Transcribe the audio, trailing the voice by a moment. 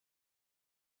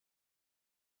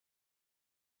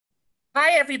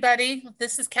Hi, everybody.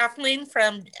 This is Kathleen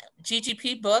from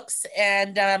GGP Books,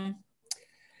 and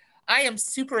I am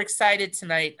super excited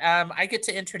tonight. I get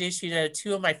to introduce you to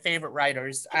two of my favorite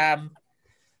writers.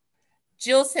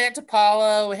 Jill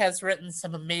Santopolo has written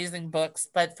some amazing books,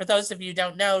 but for those of you who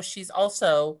don't know, she's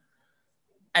also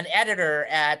an editor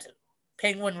at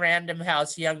Penguin Random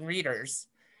House Young Readers,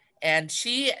 and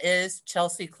she is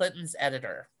Chelsea Clinton's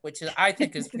editor, I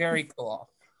think is very cool.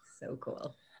 So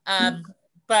cool.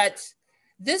 But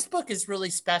this book is really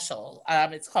special.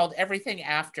 It's called Everything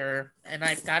After, and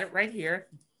I've got it right here.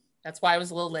 That's why I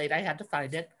was a little late. I had to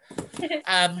find it.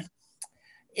 Um,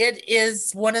 it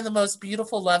is one of the most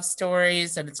beautiful love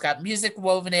stories, and it's got music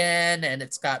woven in, and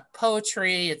it's got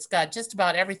poetry. It's got just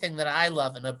about everything that I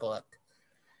love in a book.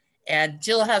 And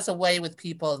Jill has a way with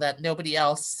people that nobody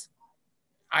else,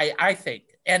 I think.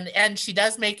 And she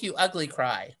does make you ugly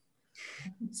cry.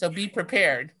 So be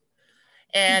prepared.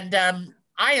 And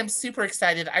I am super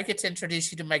excited. I get to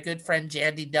introduce you to my good friend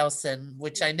Jandy Nelson,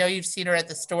 which I know you've seen her at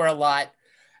the store a lot.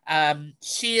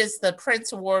 She is the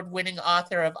Prince Award winning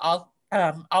author of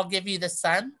I'll Give You the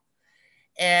Sun.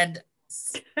 And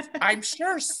I'm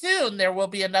sure soon there will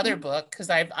be another book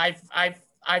because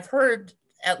I've heard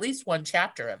at least one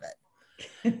chapter of it.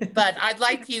 But I'd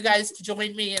like you guys to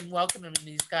join me in welcoming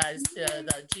these guys to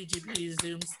the GGP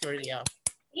Zoom studio.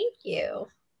 Thank you.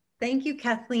 Thank you,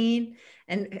 Kathleen.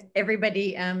 And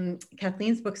everybody,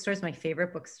 Kathleen's bookstore is my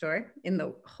favorite bookstore in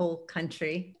the whole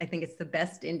country. I think it's the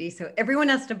best indie. So everyone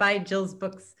has to buy Jill's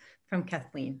books from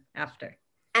Kathleen after.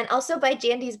 And also buy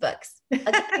Jandy's books.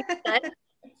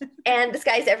 And The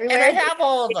Skies Everywhere. And I have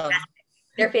all of them.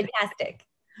 They're fantastic.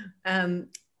 And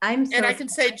I can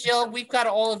say, Jill, we've got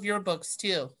all of your books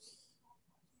too.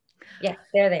 Yeah,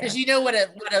 there they are. Because you know what a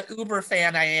Uber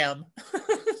fan I am.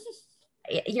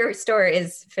 Your store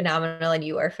is phenomenal, and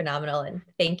you are phenomenal, and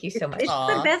thank you so much. It's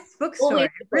the best bookstore.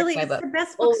 Really, it's the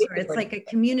best bookstore. It's like a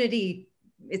community.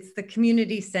 It's the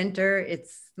community center.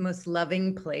 It's the most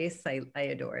loving place. I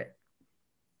adore it.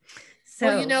 So,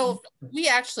 well, you know, we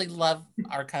actually love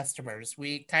our customers.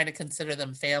 We kind of consider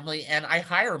them family, and I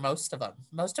hire most of them.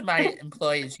 Most of my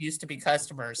employees used to be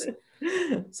customers.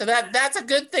 So that's a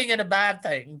good thing and a bad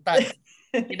thing, but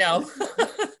you know,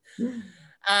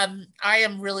 I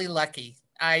am really lucky.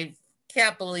 I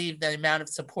can't believe the amount of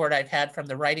support I've had from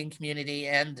the writing community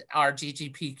and our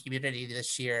GGP community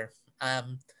this year.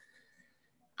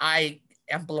 I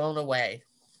am blown away.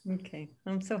 Okay,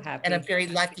 I'm so happy. And I'm very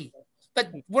lucky. But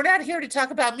we're not here to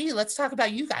talk about me. Let's talk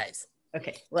about you guys.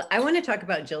 Okay, well, I want to talk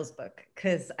about Jill's book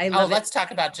because I love let's talk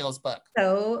about Jill's book.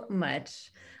 So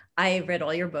much. I read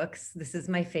all your books. This is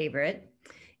my favorite.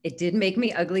 It did make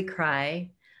me ugly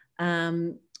cry. For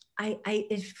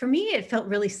me, it felt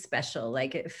really special.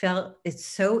 Like it's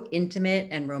so intimate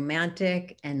and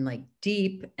romantic and like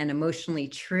deep and emotionally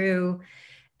true.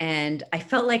 And I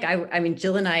felt like I mean,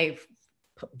 Jill and I,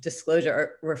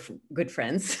 disclosure, we're good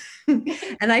friends.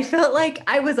 And I felt like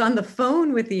I was on the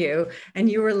phone with you and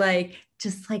you were like,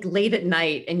 just like late at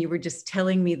night and you were just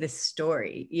telling me this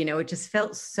story, you know, it just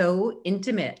felt so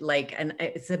intimate. Like, and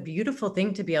it's a beautiful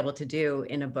thing to be able to do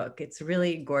in a book. It's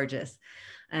really gorgeous.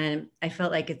 And I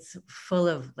felt like it's full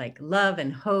of like love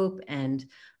and hope and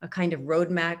a kind of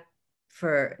roadmap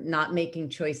for not making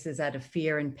choices out of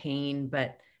fear and pain,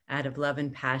 but out of love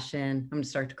and passion. I'm gonna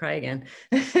start to cry again.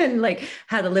 And like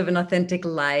how to live an authentic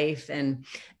life. And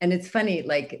it's funny,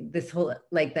 like this whole,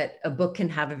 like that a book can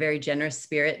have a very generous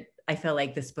spirit. I felt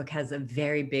like this book has a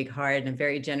very big heart and a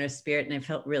very generous spirit, and I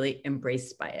felt really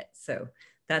embraced by it. So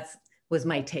was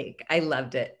my take. I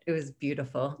loved it. It was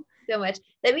beautiful. So much.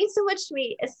 That means so much to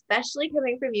me, especially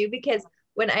coming from you, because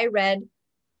when I read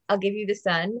I'll Give You the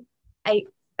Sun, I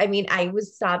mean, I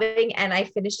was sobbing and I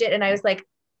finished it and I was like,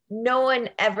 no one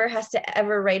ever has to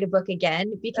ever write a book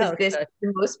again because this is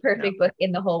the most perfect book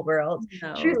in the whole world.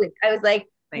 No. Truly. I was like,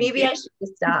 maybe I should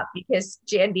just stop because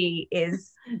Jandy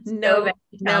is so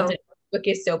talented. The book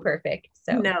is so perfect.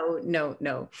 So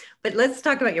no. But let's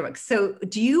talk about your book. So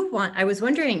I was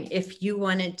wondering if you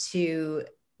wanted to,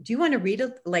 do you want to read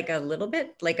like a little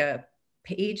bit, like a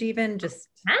page even? Just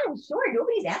sure.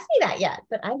 Nobody's asked me that yet,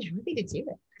 but I'm happy to do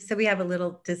it. So we have a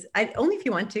little, only if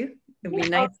you want to. It'd be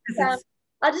nice.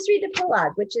 I'll just read the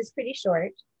prologue, which is pretty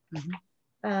short.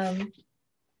 Mm-hmm.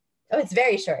 It's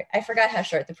very short. I forgot how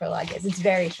short the prologue is. It's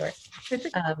very short.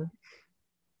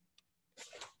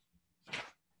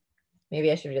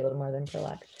 Maybe I should read a little more than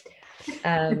prologue.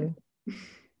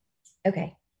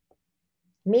 Okay.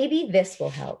 Maybe this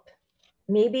will help.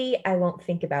 Maybe I won't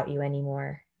think about you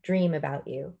anymore, dream about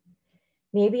you.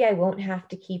 Maybe I won't have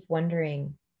to keep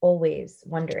wondering, always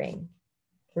wondering,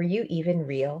 were you even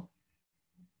real?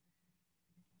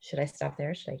 Should I stop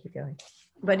there? Or should I keep going?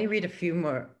 Why don't you read a few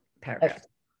more paragraphs? Okay.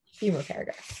 A few more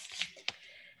paragraphs.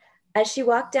 As she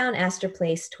walked down Astor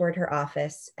Place toward her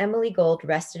office, Emily Gold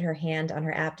rested her hand on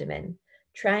her abdomen,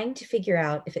 trying to figure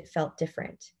out if it felt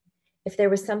different, if there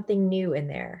was something new in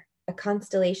there, a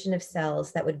constellation of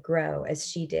cells that would grow as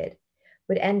she did,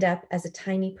 would end up as a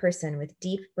tiny person with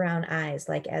deep brown eyes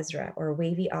like Ezra or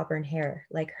wavy auburn hair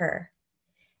like her.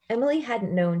 Emily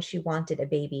hadn't known she wanted a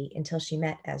baby until she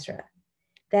met Ezra.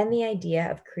 Then the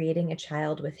idea of creating a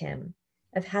child with him,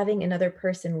 of having another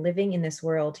person living in this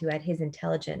world who had his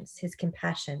intelligence, his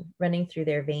compassion running through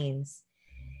their veins.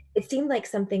 It seemed like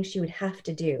something she would have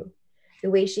to do, the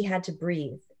way she had to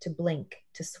breathe, to blink,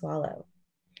 to swallow.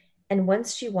 And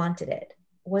once she wanted it,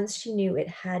 once she knew it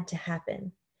had to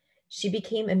happen, she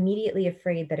became immediately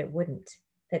afraid that it wouldn't,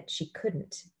 that she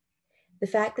couldn't. The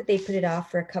fact that they put it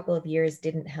off for a couple of years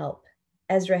didn't help.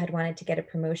 Ezra had wanted to get a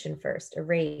promotion first, a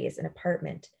raise, an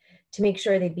apartment, to make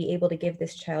sure they'd be able to give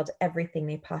this child everything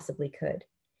they possibly could.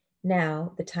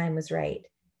 Now, the time was right.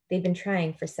 They'd been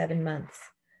trying for 7 months,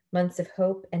 months of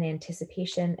hope and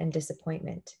anticipation and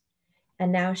disappointment.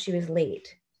 And now she was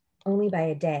late, only by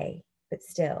a day, but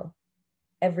still,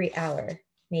 every hour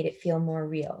made it feel more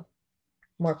real,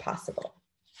 more possible.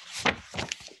 I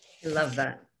love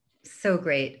that. So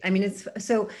great. I mean,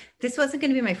 so this wasn't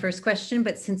going to be my first question,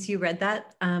 but since you read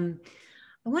that,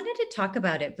 I wanted to talk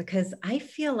about it because I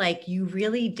feel like you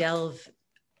really delve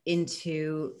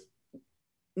into,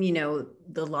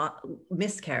 the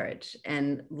miscarriage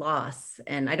and loss.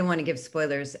 And I don't want to give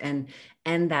spoilers and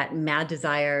that mad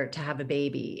desire to have a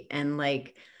baby. And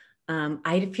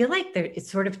I feel like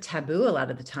it's sort of taboo a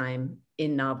lot of the time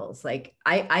in novels. Like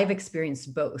I've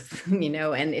experienced both, and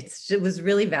it was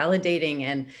really validating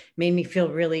and made me feel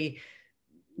really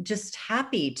just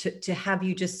happy to have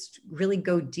you just really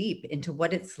go deep into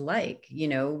what it's like,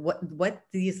 what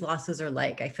these losses are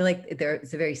like. I feel like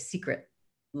it's a very secret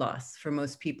loss for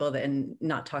most people and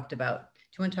not talked about.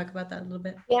 Do you want to talk about that a little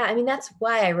bit? Yeah, I mean, that's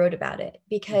why I wrote about it,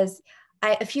 because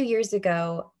a few years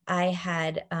ago, I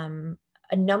had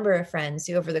a number of friends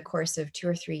who over the course of 2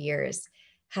 or 3 years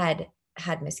had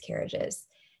miscarriages.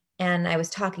 And I was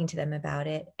talking to them about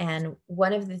it. And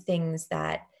one of the things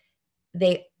that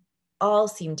they all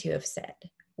seem to have said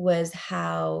was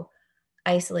how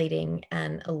isolating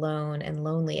and alone and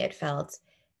lonely it felt,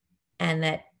 and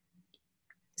that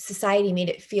society made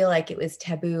it feel like it was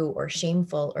taboo or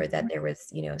shameful, or that there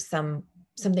was,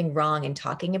 something wrong in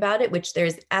talking about it, which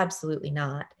there's absolutely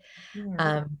not.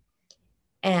 Yeah.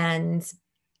 And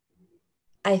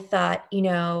I thought,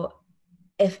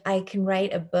 if I can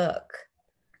write a book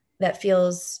that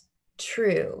feels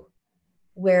true,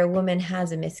 where a woman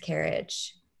has a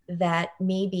miscarriage, that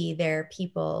maybe there are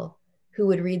people who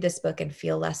would read this book and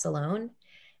feel less alone.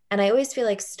 And I always feel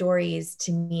like stories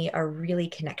to me are really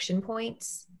connection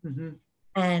points. Mm-hmm.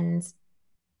 And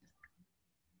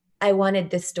I wanted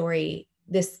this story,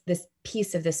 this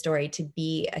piece of the story to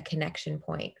be a connection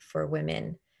point for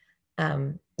women.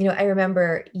 I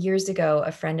remember years ago,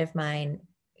 a friend of mine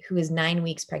who was 9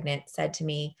 weeks pregnant said to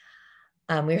me,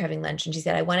 we were having lunch, and she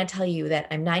said, I want to tell you that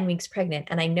I'm 9 weeks pregnant,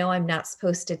 and I know I'm not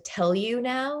supposed to tell you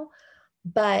now,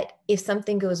 but if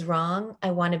something goes wrong,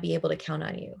 I want to be able to count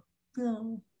on you.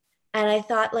 Oh. And I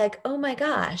thought, oh my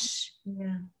gosh,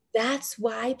 yeah, that's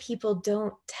why people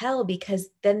don't tell, because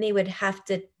then they would have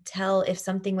to tell if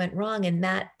something went wrong. And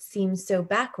that seems so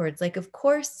backwards. Like, of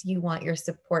course you want your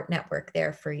support network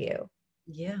there for you.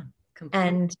 Yeah. Completely.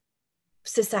 And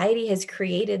society has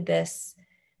created this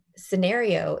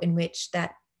scenario in which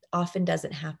that often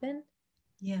doesn't happen.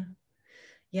 Yeah.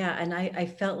 Yeah. And I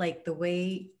felt like the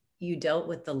way you dealt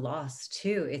with the loss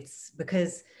too, it's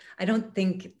because I don't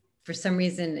think for some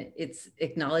reason it's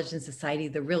acknowledged in society,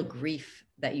 the real grief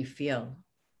that you feel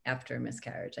after a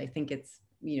miscarriage. I think it's,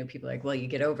 people are like, well, you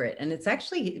get over it. And it's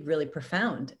actually really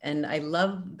profound. And I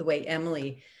love the way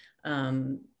Emily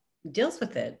deals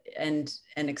with it and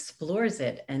explores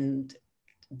it. And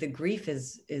the grief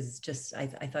is just, I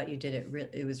thought you did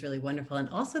it. It was really wonderful. And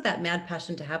also that mad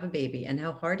passion to have a baby and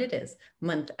how hard it is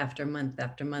month after month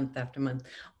after month after month.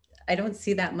 I don't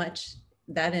see that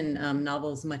in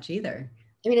novels much either.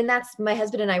 I mean, and that's, my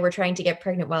husband and I were trying to get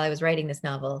pregnant while I was writing this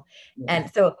novel. Yeah.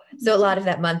 And so a lot of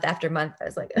that month after month, I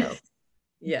was like, oh,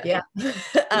 yeah.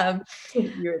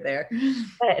 You were there.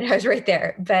 But I was right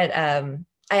there. But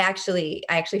I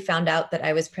actually found out that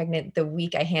I was pregnant the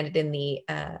week I handed in the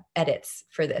edits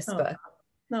for this book.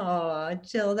 Oh,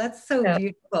 Jill, that's so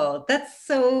beautiful. That's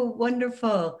so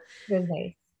wonderful. It was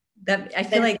nice. That I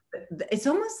feel like it's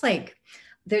almost like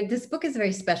this book is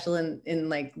very special in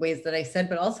like ways that I said,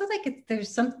 but also like there's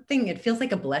something, it feels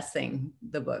like a blessing,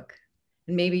 the book.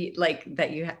 maybe like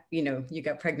that you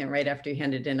got pregnant right after you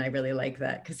handed in. I really like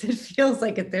that because it feels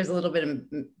like there's a little bit of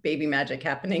baby magic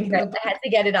happening. Right. I had to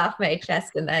get it off my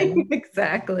chest and then.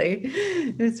 Exactly.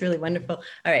 It was really wonderful.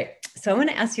 All right. So I want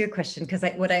to ask you a question because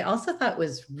what I also thought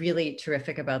was really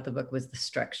terrific about the book was the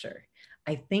structure.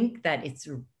 I think that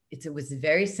it was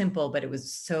very simple, but it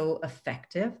was so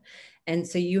effective. And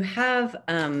so you have,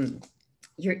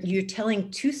 you're telling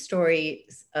two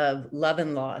stories of love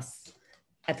and loss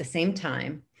at the same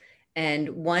time. And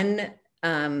one,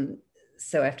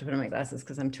 so I have to put on my glasses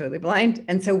because I'm totally blind.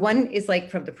 And so one is like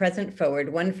from the present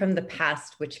forward, one from the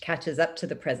past, which catches up to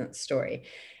the present story.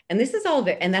 And this is all,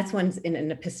 and that's one's in an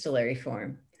epistolary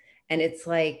form. And it's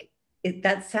like,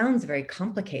 that sounds very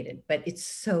complicated, but it's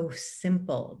so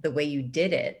simple the way you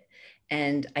did it.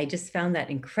 And I just found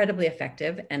that incredibly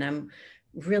effective. And I'm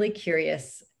really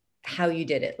curious how you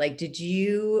did it. Like,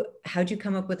 how'd you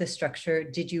come up with a structure?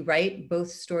 Did you write both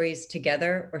stories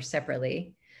together or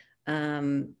separately?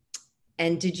 And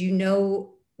did you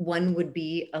know one would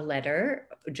be a letter,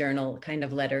 journal kind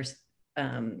of letters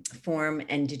form?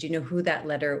 And did you know who that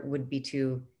letter would be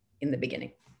to in the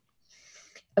beginning?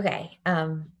 Okay.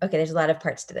 Okay. There's a lot of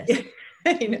parts to this.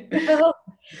 I know.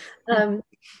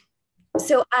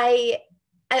 So I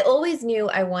always knew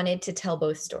I wanted to tell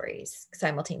both stories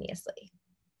simultaneously.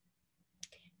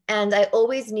 And I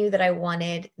always knew that I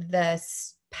wanted the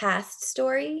past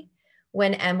story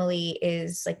when Emily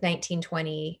is like 19,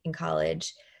 20 in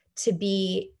college to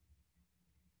be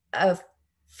a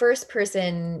first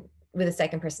person with a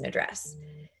second person address.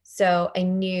 So I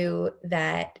knew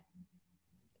that,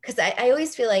 because I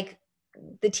always feel like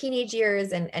the teenage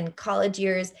years and college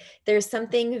years, there's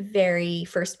something very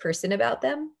first person about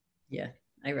them. Yeah,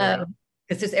 I really,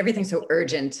 because just everything's so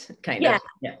urgent kind of.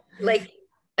 Yeah. Like,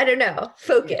 I don't know,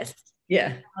 focused.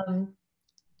 Yeah.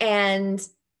 And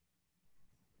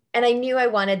I knew I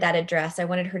wanted that address. I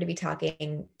wanted her to be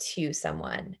talking to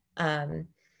someone, kind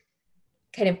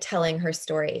of telling her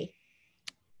story.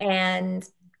 And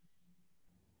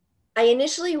I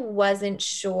initially wasn't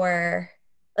sure,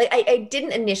 like I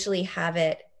didn't initially have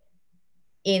it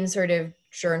in sort of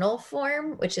journal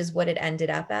form, which is what it ended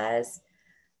up as.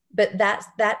 But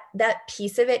that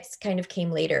piece of it kind of came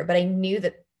later. But I knew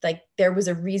that like there was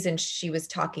a reason she was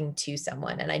talking to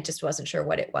someone, and I just wasn't sure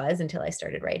what it was until I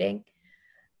started writing.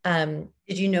 Did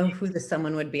you know who the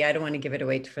someone would be? I don't want to give it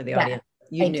away for the audience.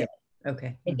 You knew.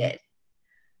 Okay. I did.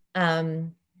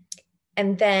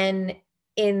 And then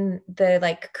in the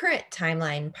like current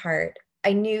timeline part,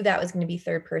 I knew that was going to be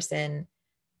third person,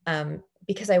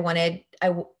 because I wanted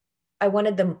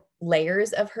the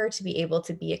layers of her to be able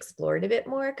to be explored a bit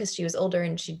more, because she was older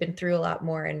and she'd been through a lot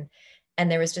more, and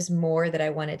there was just more that I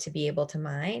wanted to be able to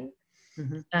mine.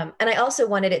 And I also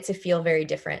wanted it to feel very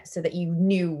different so that you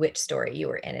knew which story you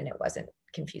were in and it wasn't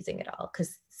confusing at all,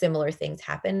 because similar things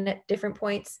happen at different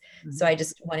points. So I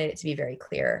just wanted it to be very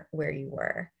clear where you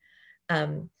were.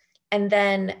 And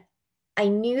then I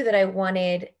knew that I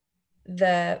wanted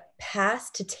the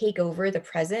past to take over the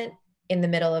present in the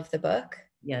middle of the book.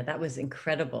 Yeah, that was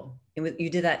incredible. You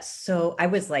did that. So I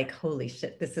was like, holy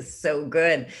shit, this is so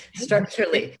good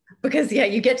structurally, because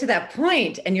you get to that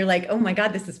point and you're like, oh my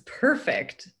God, this is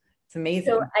perfect. It's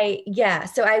amazing.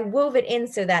 So I wove it in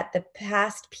so that the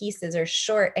past pieces are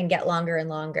short and get longer and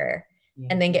longer,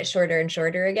 and then get shorter and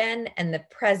shorter again. And the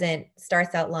present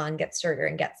starts out long, gets shorter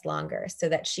and gets longer, so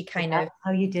that she kind of.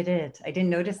 How you did it. I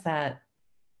didn't notice that.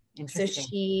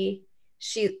 Interesting.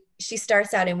 So she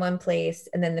starts out in one place,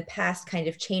 and then the past kind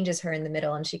of changes her in the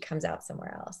middle, and she comes out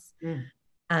somewhere else.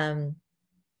 Am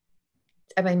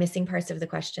I missing parts of the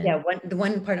question? Yeah, the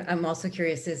one part I'm also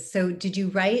curious is, so did you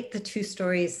write the two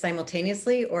stories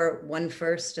simultaneously, or one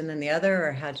first and then the other,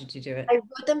 or how did you do it? I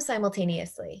wrote them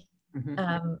simultaneously.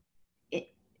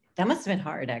 That must have been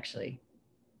hard, actually.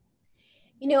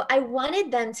 I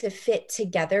wanted them to fit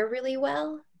together really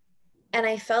well. And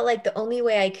I felt like the only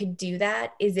way I could do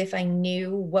that is if I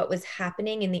knew what was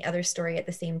happening in the other story at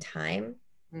the same time,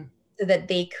 so that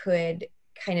they could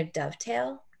kind of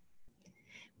dovetail.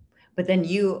 But then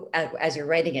you, as you're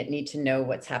writing it, need to know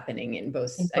what's happening in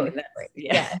both.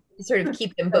 Sort of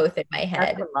keep them both in my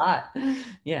head. That's a lot.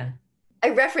 Yeah. I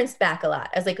referenced back a lot.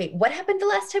 I was like, wait, what happened the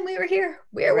last time we were here?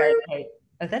 Where were we?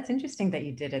 Oh, that's interesting that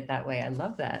you did it that way. I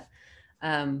love that.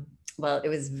 Well, it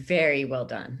was very well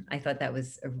done. I thought that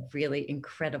was a really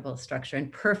incredible structure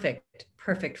and perfect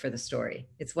for the story.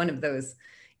 It's one of those,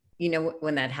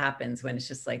 when that happens, when it's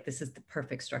just like, this is the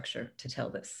perfect structure to tell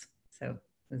this. So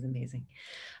it was amazing.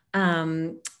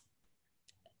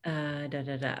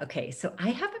 Okay, so I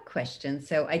have a question.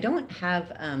 So I don't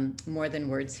have more than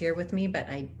words here with me, but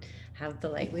I have the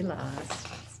light we lost.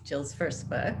 Let's Jill's first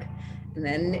book. And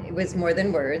then it was More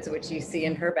Than Words, which you see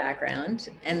in her background.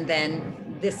 And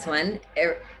then this one,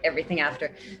 Everything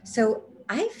After. So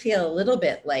I feel a little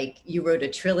bit like you wrote a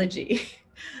trilogy.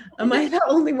 Am I the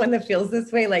only one that feels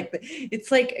this way? Like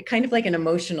it's like kind of like an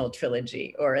emotional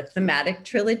trilogy or a thematic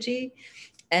trilogy.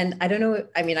 And I don't know,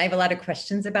 I mean, I have a lot of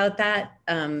questions about that,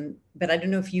 but I don't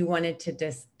know if you wanted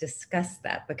to discuss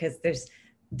that, because there's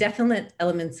definite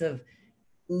elements of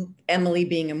Emily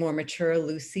being a more mature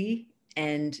Lucy,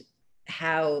 and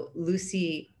how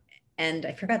Lucy, and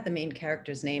I forgot the main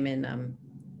character's name in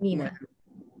Nina.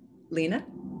 Lena?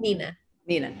 Nina.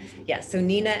 Nina. Yeah. So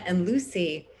Nina and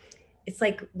Lucy, it's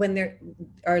like when they're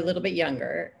are a little bit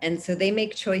younger. And so they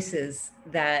make choices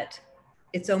that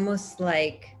it's almost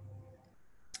like,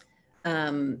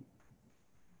 I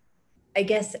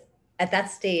guess at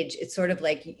that stage, it's sort of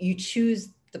like you choose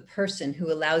the person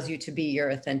who allows you to be your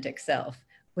authentic self.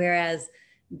 Whereas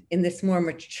in this more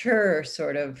mature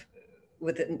sort of,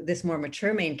 with this more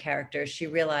mature main character, she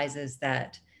realizes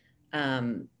that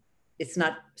it's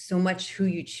not so much who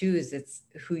you choose, it's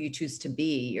who you choose to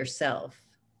be yourself.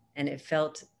 And it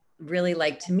felt really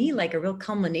like, to me, like a real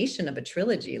culmination of a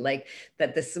trilogy, like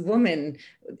that this woman,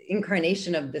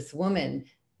 incarnation of this woman,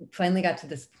 finally got to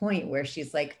this point where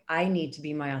she's like, I need to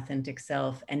be my authentic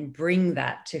self and bring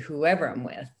that to whoever I'm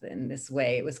with in this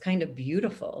way. It was kind of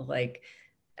beautiful, like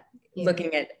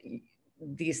looking at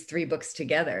these three books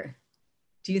together.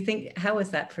 Do you think, how was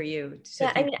that for you?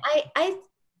 Yeah, I mean,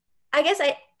 I guess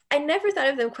I never thought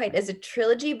of them quite as a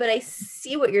trilogy, but I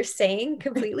see what you're saying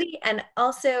completely. And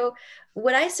also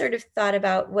what I sort of thought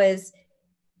about was,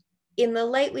 in The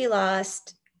Light We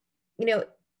Lost, you know,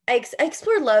 I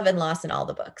explore love and loss in all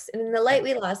the books. And in The Light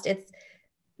We Lost, it's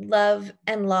love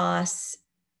and loss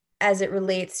as it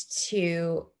relates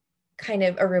to kind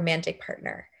of a romantic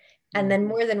partner. And then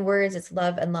More Than Words, it's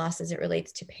love and loss as it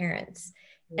relates to parents.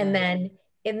 Yeah. And then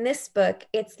in this book,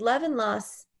 it's love and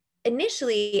loss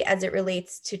initially as it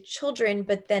relates to children,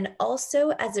 but then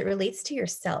also as it relates to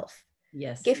yourself.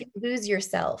 Yes. If you lose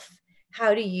yourself,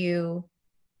 how do you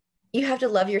have to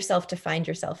love yourself to find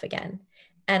yourself again.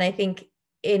 And I think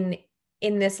in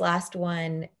this last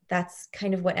one, that's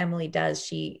kind of what Emily does.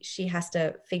 She has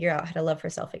to figure out how to love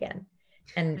herself again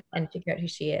and figure out who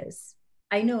she is.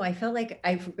 I know, I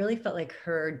really felt like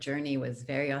her journey was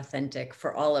very authentic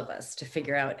for all of us, to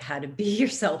figure out how to be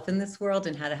yourself in this world,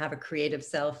 and how to have a creative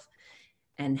self,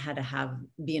 and how to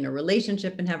be in a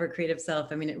relationship and have a creative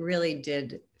self. I mean, it really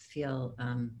did feel,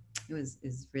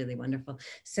 is really wonderful.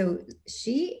 So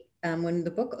she, when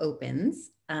the book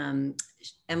opens,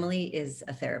 Emily is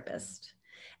a therapist.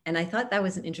 And I thought that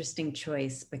was an interesting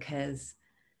choice, because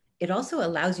it also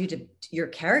allows you your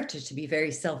character to be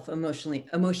very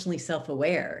emotionally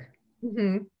self-aware.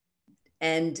 Mm-hmm.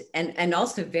 And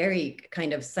also very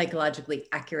kind of psychologically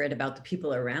accurate about the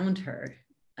people around her.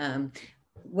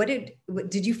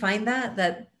 Did you find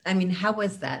that, I mean, how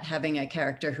was that, having a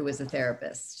character who was a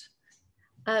therapist?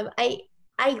 I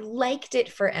liked it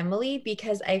for Emily,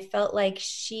 because I felt like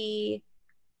she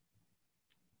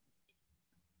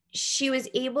was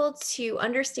able to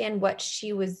understand what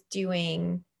she was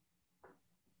doing.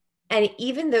 And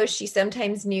even though she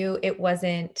sometimes knew it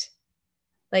wasn't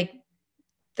like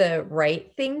the right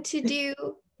thing to do,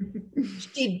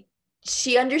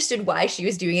 she understood why she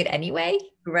was doing it anyway.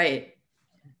 Right.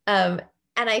 And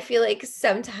I feel like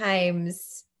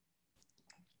sometimes,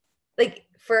 like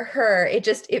for her,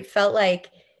 it felt like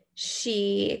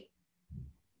she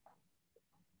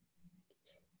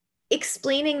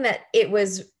explaining that it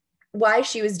was why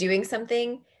she was doing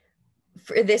something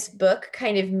for this book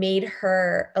kind of made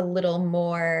her a little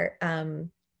more,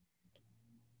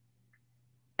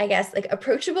 I guess, like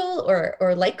approachable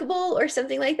or likable or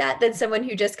something like that, than someone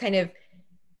who just kind of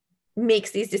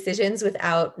makes these decisions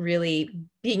without really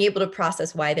being able to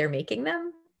process why they're making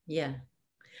them. Yeah.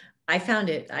 I found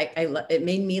it, it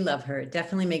made me love her. It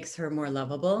definitely makes her more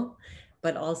lovable,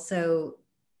 but also,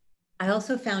 I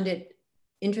also found it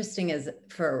interesting as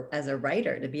a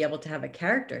writer to be able to have a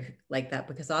character like that,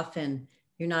 because often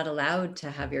you're not allowed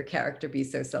to have your character be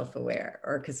so self-aware,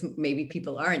 or because maybe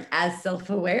people aren't as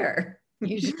self-aware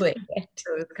usually.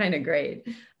 So it's kind of great.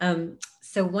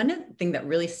 So one thing that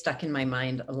really stuck in my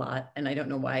mind a lot, and I don't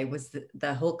know why, was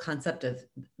the whole concept of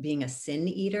being a sin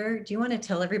eater. Do you want to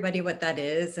tell everybody what that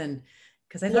is? And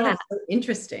because I thought it was so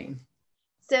interesting.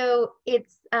 So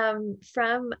it's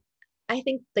from, I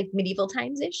think, like medieval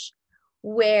times-ish,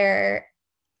 where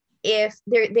if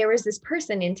there was this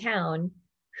person in town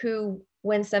who,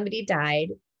 when somebody died,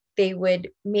 they would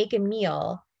make a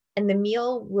meal, and the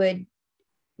meal would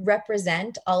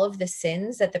represent all of the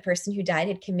sins that the person who died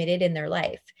had committed in their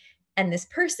life. And this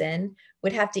person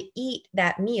would have to eat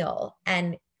that meal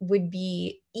and would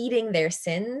be eating their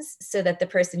sins so that the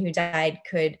person who died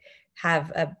could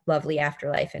have a lovely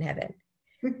afterlife in heaven.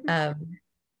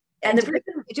 And the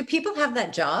person, do people have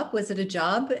that job? Was it a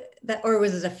job that, or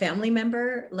was it a family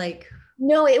member? Like,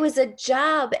 no, it was a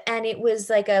job, and it was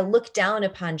like a look down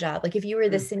upon job. Like if you were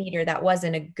the sin eater, that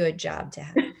wasn't a good job to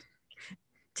have.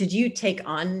 Did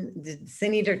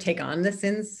Sin Eater take on the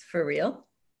sins for real?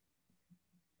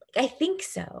 I think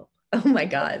so. Oh my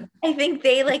God. I think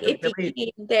they like, it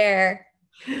became their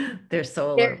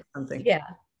soul or something. Yeah.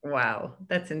 Wow.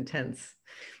 That's intense.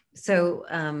 So,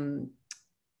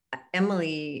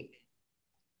 Emily,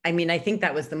 I mean, I think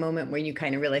that was the moment where you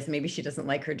kind of realized maybe she doesn't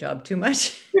like her job too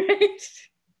much, right?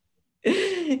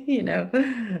 You know,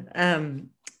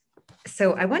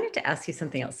 so I wanted to ask you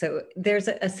something else. So there's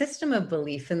a system of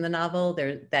belief in the novel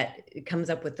there that comes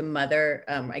up with the mother,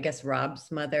 I guess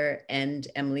Rob's mother and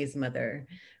Emily's mother.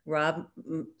 Rob's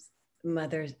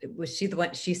mother, was she the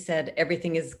one, she said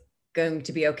everything is going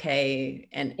to be okay,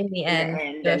 and in the end,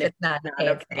 and if it's not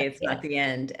okay, it's not the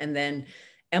end. And then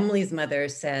Emily's mother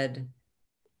said,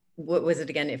 what was it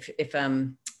again? If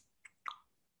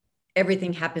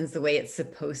everything happens the way it's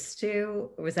supposed to,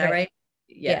 was that right?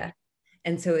 Yeah.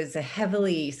 And so it's a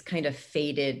heavily kind of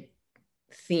fated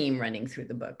theme running through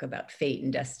the book about fate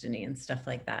and destiny and stuff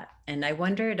like that. And I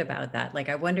wondered about that. Like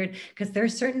I wondered, because there are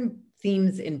certain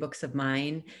themes in books of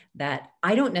mine that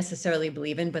I don't necessarily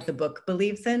believe in, but the book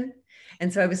believes in.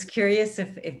 And so I was curious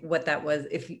if what that was,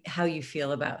 how you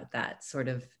feel about that sort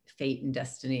of fate and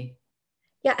destiny.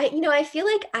 Yeah, I feel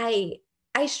like I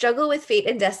struggle with fate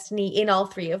and destiny in all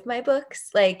three of my books.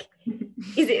 Like,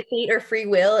 is it fate or free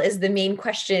will is the main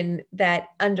question that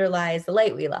underlies The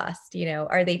Light We Lost. You know,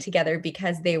 are they together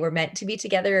because they were meant to be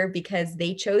together or because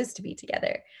they chose to be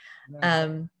together?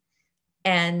 Right.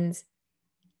 And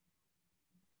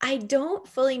I don't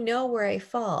fully know where I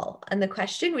fall on the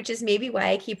question, which is maybe why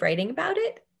I keep writing about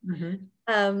it.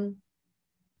 Mm-hmm.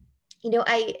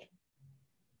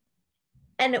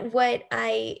 And what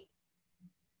I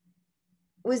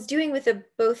was doing with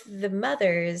both the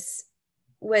mothers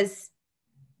was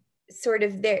sort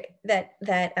of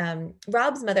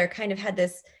Rob's mother kind of had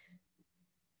this,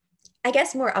 I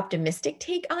guess, more optimistic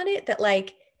take on it, that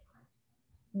like,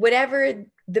 whatever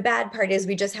the bad part is,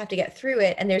 we just have to get through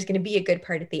it, and there's going to be a good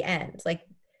part at the end. Like,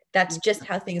 that's just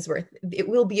how things work. It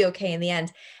will be okay in the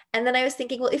end. And then I was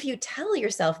thinking, well, if you tell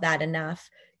yourself that enough,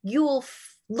 you will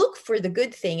look for the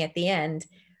good thing at the end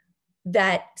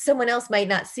that someone else might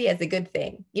not see as a good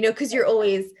thing, because you're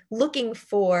always looking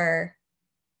for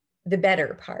the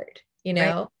better part,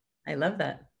 Right. I love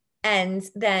that. And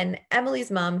then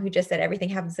Emily's mom, who just said everything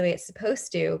happens the way it's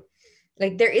supposed to,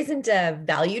 like, there isn't a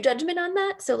value judgment on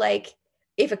that. So like,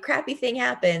 if a crappy thing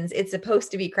happens, it's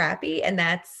supposed to be crappy. And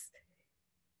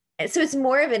so it's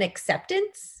more of an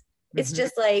acceptance. Mm-hmm. It's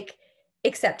just like,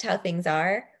 accept how things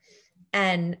are.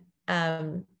 And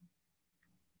I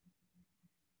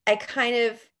guess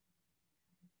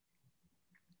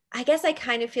I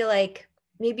kind of feel like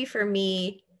maybe for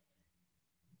me,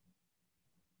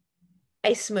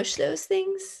 I smush those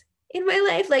things in my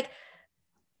life. Like,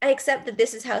 I accept that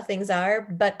this is how things are,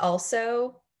 but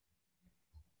also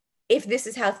if this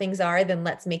is how things are, then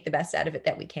let's make the best out of it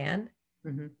that we can.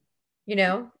 Mm-hmm.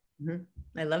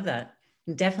 I love that.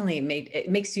 Definitely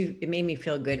it made me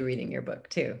feel good reading your book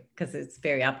too, because it's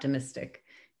very optimistic.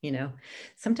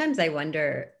 Sometimes I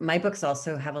wonder, my books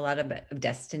also have a lot of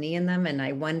destiny in them. And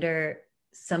I wonder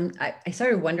I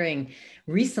started wondering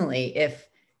recently if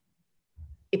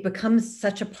it becomes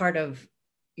such a part of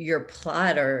your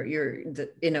plot or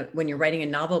when you're writing a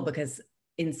novel, because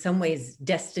in some ways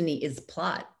destiny is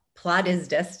plot is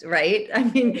destiny, right? I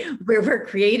mean, we're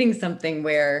creating something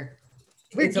where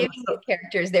we're giving the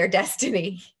characters their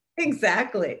destiny.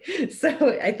 Exactly.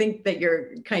 So I think that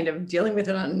you're kind of dealing with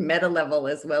it on meta level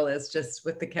as well as just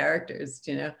with the characters,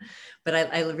 but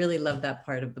I really love that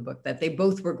part of the book, that they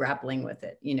both were grappling with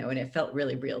it, and it felt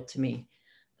really real to me.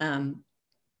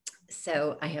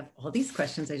 So I have all these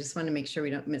questions. I just want to make sure I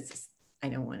don't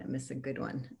want to miss a good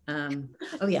one.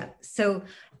 Oh yeah. So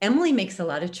Emily makes a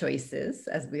lot of choices,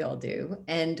 as we all do.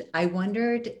 And I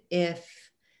wondered if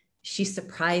she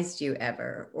surprised you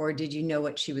ever, or did you know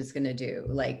what she was going to do?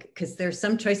 Like, because there's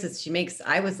some choices she makes,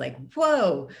 I was like,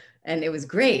 whoa, and it was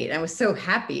great. I was so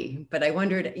happy, but I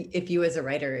wondered if you as a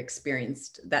writer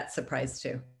experienced that surprise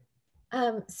too.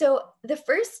 So the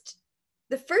first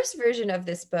version of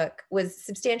this book was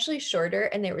substantially shorter,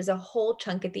 and there was a whole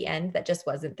chunk at the end that just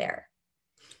wasn't there.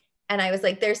 And I was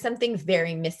like, there's something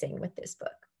very missing with this book.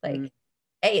 Like,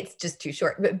 A, it's just too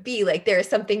short, but B, like, there is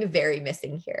something very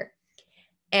missing here.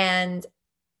 And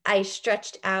I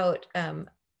stretched out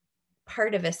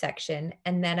part of a section,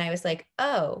 and then I was like,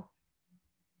 oh,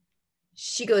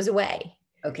 she goes away.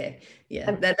 Okay.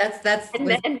 Yeah. That's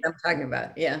what I'm talking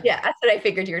about. Yeah. Yeah. That's what I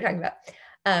figured you were talking about.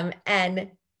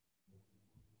 And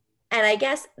I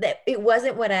guess that it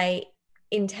wasn't what I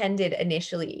intended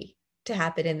initially to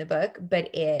happen in the book, but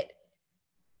it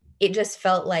just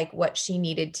felt like what she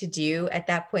needed to do at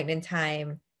that point in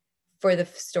time for the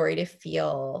story to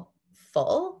feel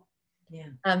full.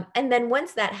 Yeah. And then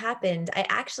once that happened, I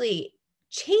actually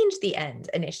changed the end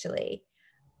initially.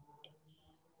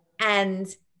 And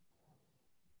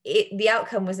the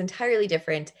outcome was entirely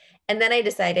different. And then I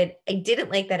decided I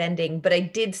didn't like that ending, but I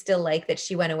did still like that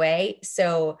she went away.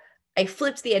 So I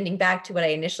flipped the ending back to what I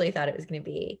initially thought it was going to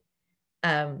be.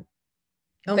 Oh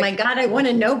my God, I want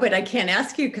to know, but I can't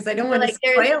ask you because I don't want to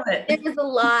spoil it.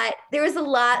 There was a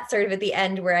lot sort of at the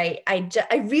end where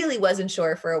I really wasn't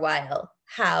sure for a while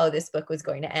how this book was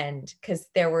going to end, because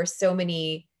there were so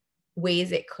many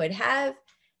ways it could have.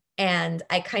 And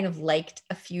I kind of liked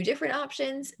a few different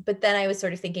options, but then I was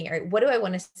sort of thinking, all right, what do I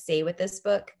want to say with this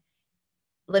book?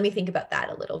 Let me think about that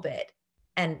a little bit.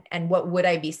 And what would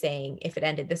I be saying if it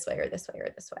ended this way or this way or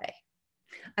this way?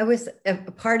 A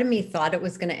part of me thought it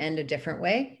was going to end a different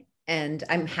way. And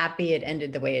I'm happy it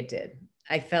ended the way it did.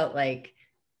 I felt like,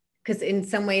 because in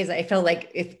some ways I felt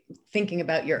like, if thinking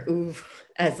about your oeuvre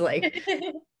as like,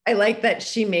 I like that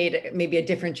she made maybe a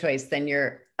different choice than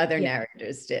your other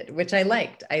narrators did, which I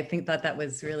liked. I thought that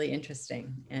was really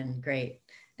interesting and great.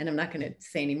 And I'm not going to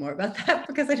say any more about that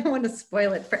because I don't want to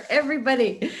spoil it for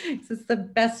everybody. This is the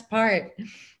best part.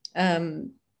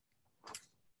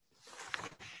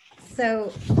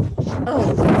 So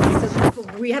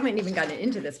we haven't even gotten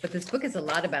into this, but this book is a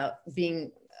lot about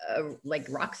being like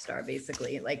rock star,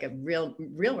 basically, like a real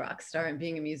rock star, and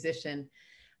being a musician.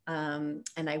 And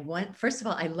first of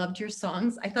all, I loved your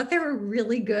songs. I thought they were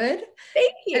really good.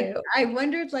 Thank you. And I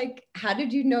wondered, like, how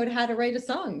did you know how to write a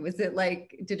song? Was it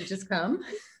like, did it just come?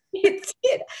 It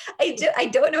did. I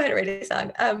don't know how to write a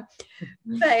song.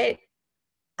 But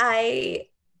I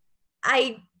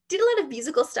did a lot of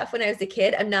musical stuff when I was a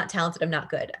kid. I'm not talented. I'm not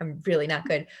good. I'm really not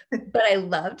good, but I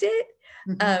loved it.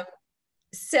 Mm-hmm.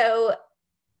 So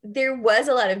there was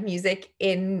a lot of music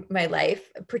in my life,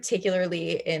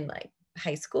 particularly in like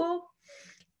high school.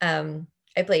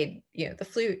 I played, the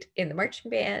flute in the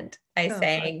marching band. I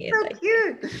sang in like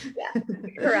cute.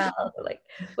 chorale, like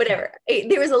whatever.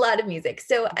 There was a lot of music.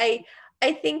 So I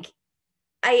think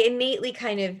I innately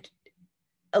kind of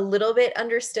a little bit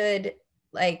understood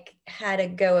like how to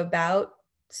go about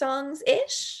songs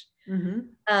ish.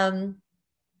 Mm-hmm.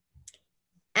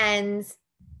 And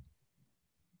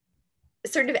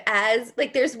sort of as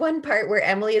like, there's one part where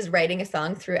Emily is writing a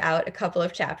song throughout a couple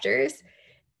of chapters.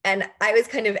 And I was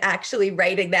kind of actually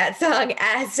writing that song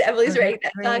as Emily's writing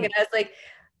that song. And I was like,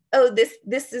 oh,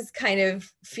 this is kind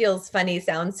of feels funny,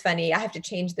 sounds funny. I have to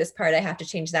change this part. I have to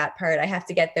change that part. I have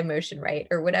to get the emotion right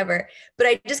or whatever. But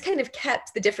I just kind of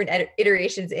kept the different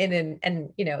iterations in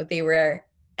and they were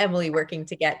Emily working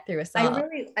to get through a song.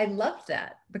 I loved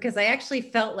that because I actually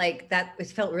felt like it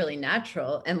felt really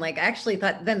natural. And like, I actually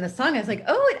thought then the song, I was like,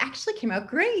 oh, it actually came out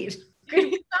great.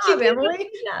 Good job, Emily.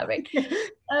 Yeah, right.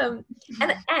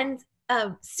 And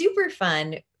super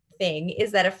fun thing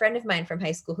is that a friend of mine from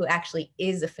high school who actually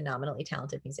is a phenomenally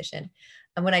talented musician,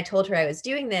 and when I told her I was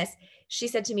doing this, she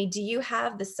said to me, do you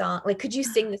have the song, like, could you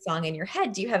sing the song in your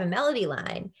head? Do you have a melody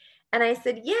line? And I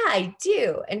said, yeah, I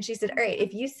do. And she said, all right,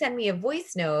 if you send me a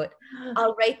voice note,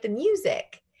 I'll write the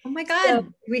music. Oh my God, so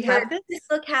we have this?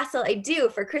 Crystal Castle, I do.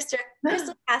 For Crystal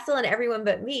Castle and Everyone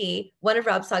But Me, one of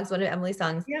Rob's songs, one of Emily's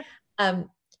songs. Yeah.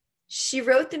 She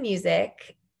wrote the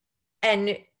music,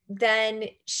 and then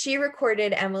she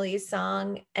recorded Emily's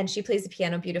song, and she plays the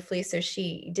piano beautifully. So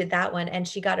she did that one, and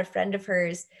she got a friend of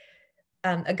hers,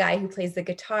 a guy who plays the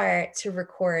guitar, to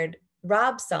record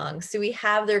Rob's song. So we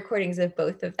have the recordings of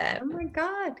both of them. Oh my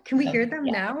God. Can we hear them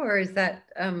now? Or is that,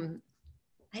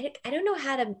 I don't know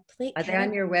how to play. Are they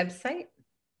on your website?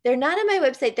 They're not on my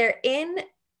website.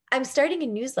 I'm starting a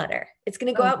newsletter. It's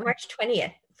going to go out March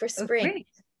 20th for spring.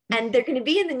 And they're going to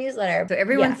be in the newsletter. So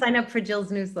everyone sign up for Jill's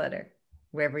newsletter,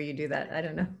 wherever you do that. I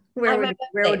don't know. Where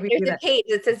would we do that? There's a page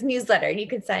that says newsletter, and you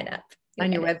can sign up.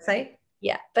 On your website?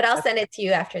 Yeah, but I'll send it to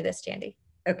you after this, Jandy.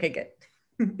 Okay, good.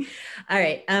 All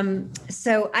right.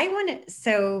 So I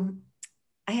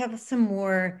have some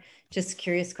more just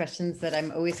curious questions that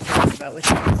I'm always curious about with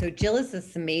you. So Jill is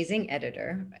this amazing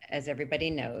editor, as everybody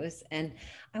knows. And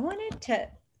I wanted to,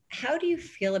 how do you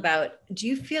feel about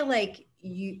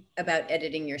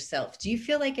editing yourself? Do you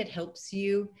feel like it helps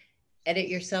you edit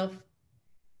yourself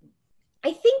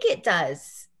I think it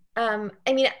does. I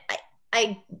mean,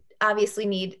 I obviously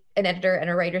need an editor and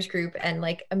a writer's group, and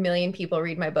like a million people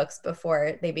read my books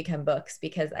before they become books,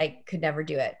 because I could never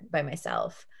do it by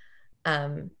myself.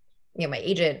 You know, my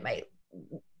agent,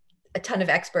 a ton of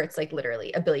experts, like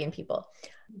literally a billion people.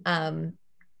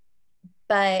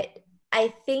 But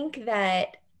I think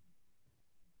that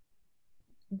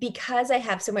because I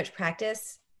have so much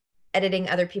practice editing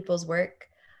other people's work,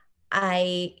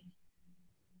 I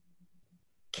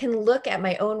can look at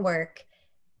my own work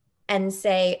and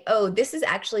say, oh, this is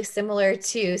actually similar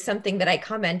to something that I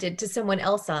commented to someone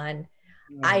else on.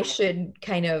 I should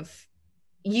kind of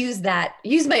use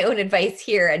my own advice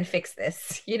here and fix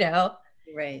this, you know?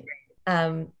 Right.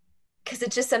 Because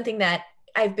it's just something that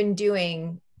I've been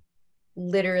doing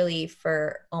literally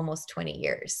for almost 20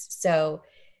 years. So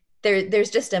there's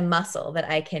just a muscle that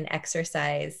I can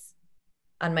exercise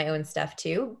on my own stuff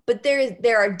too. But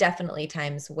there are definitely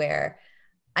times where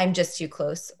I'm just too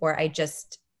close, or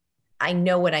I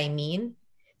know what I mean.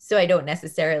 So I don't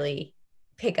necessarily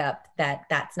pick up that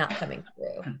that's not coming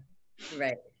through.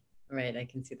 Right. Right. I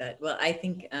can see that. Well, I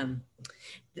think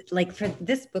like for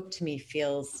this book to me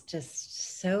feels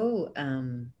just so,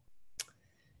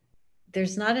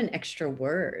 there's not an extra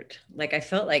word. Like I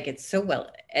felt like it's so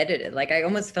well edited. Like I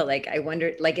almost felt like I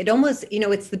wondered, like it almost, you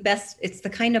know, it's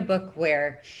the kind of book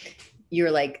where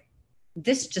you're like,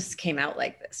 this just came out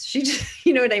like this. She just,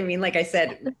 you know what I mean? Like I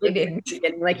said,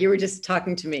 like you were just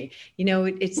talking to me, you know,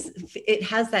 it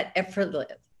has that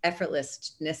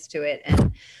effortlessness to it.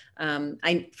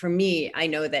 And for me, I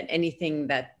know that anything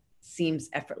that seems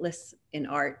effortless in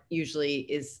art usually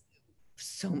is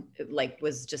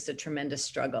was just a tremendous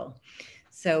struggle.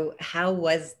 So how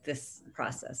was this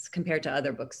process compared to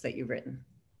other books that you've written?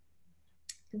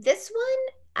 This one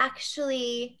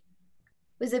actually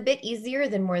was a bit easier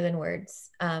than More Than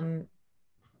Words.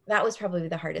 That was probably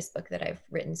the hardest book that I've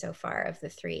written so far of the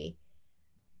three.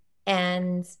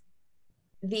 And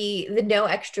the no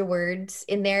extra words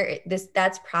in there,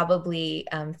 that's probably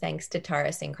thanks to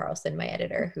Tara Singh Carlson, my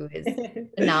editor, who is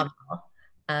phenomenal.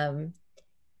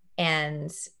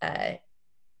 And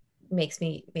makes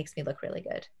me look really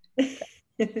good.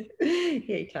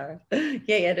 Yay, Tara.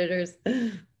 Yay, editors.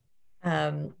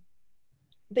 But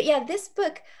yeah, this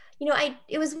book, you know,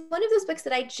 it was one of those books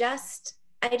that I just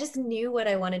knew what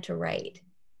I wanted to write.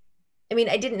 I mean,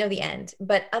 I didn't know the end,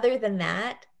 but other than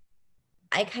that,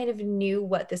 I kind of knew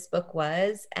what this book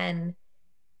was, and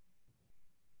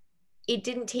it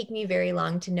didn't take me very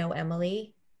long to know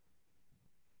Emily.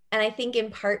 And I think in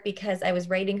part because I was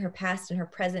writing her past and her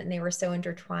present, and they were so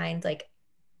intertwined, like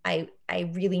I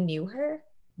really knew her.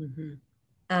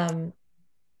 Mm-hmm.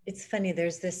 It's funny.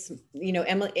 There's this, you know,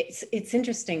 Emily, it's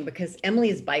interesting because Emily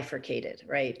is bifurcated,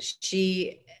 right?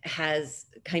 She has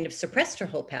kind of suppressed her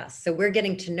whole past. So we're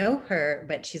getting to know her,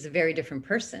 but she's a very different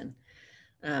person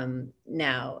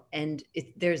now. And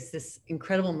there's this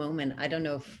incredible moment. I don't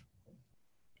know if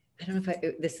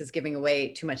this is giving away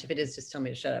too much. If it is, just tell me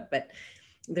to shut up. But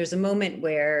there's a moment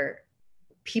where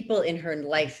people in her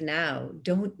life now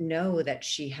don't know that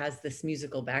she has this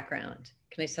musical background.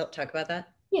 Can I talk about that?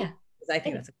 Yeah. I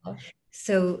think that's cool.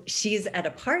 So she's at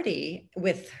a party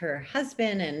with her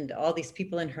husband and all these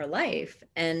people in her life,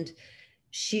 and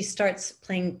she starts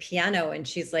playing piano, and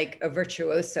she's like a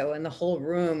virtuoso, and the whole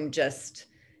room just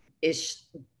is,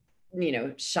 you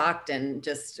know, shocked and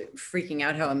just freaking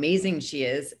out how amazing she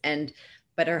is.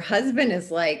 But her husband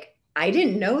is like, I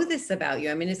didn't know this about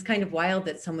you. I mean, it's kind of wild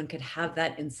that someone could have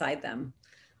that inside them.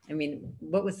 I mean,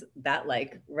 what was that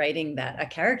like, writing a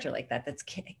character like that?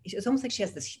 It's almost like she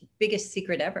has this biggest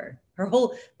secret ever. Her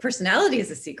whole personality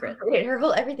is a secret. Her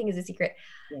whole everything is a secret.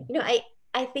 Yeah. You know,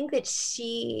 I think that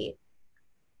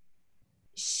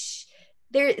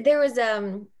there was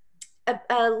a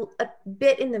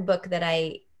bit in the book that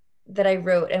I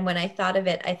wrote, and when I thought of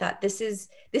it, I thought this is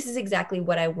exactly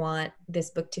what I want this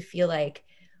book to feel like,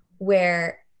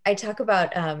 where I talk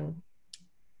about a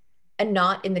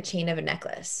knot in the chain of a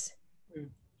necklace.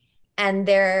 And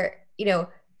there, you know,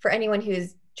 for anyone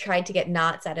who's tried to get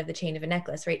knots out of the chain of a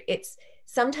necklace, right? It's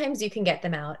sometimes you can get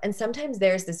them out, and sometimes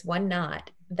there's this one knot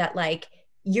that like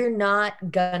you're not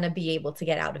gonna be able to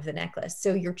get out of the necklace.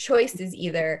 So your choice is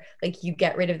either like you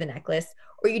get rid of the necklace,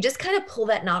 or you just kind of pull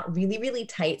that knot really, really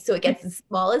tight so it gets as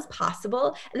small as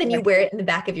possible, and then you wear it in the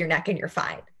back of your neck and you're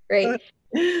fine, right?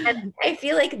 And I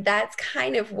feel like that's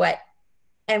kind of what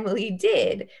Emily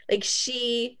did. Like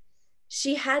she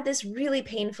had this really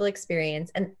painful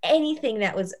experience, and anything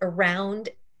that was around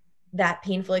that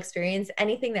painful experience,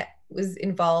 anything that was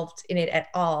involved in it at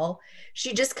all,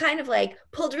 she just kind of like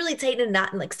pulled really tight in a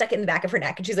knot and like stuck it in the back of her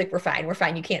neck, and she's like, we're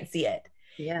fine, you can't see it.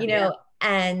 Yeah, you know.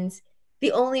 And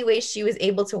the only way she was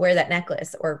able to wear that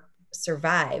necklace or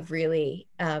survive really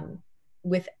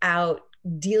without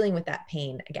dealing with that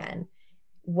pain again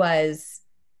was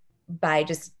by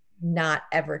just not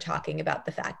ever talking about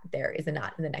the fact that there is a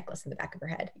knot in the necklace in the back of her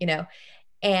head, you know?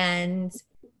 And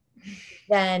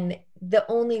then the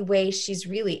only way she's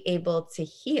really able to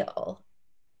heal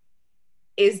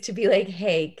is to be like,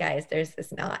 hey guys, there's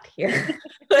this knot here.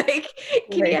 Like,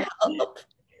 can you help?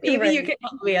 Maybe you can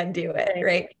help me undo it.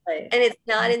 Right. And it's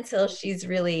not until she's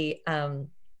really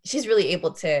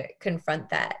able to confront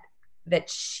that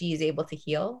she's able to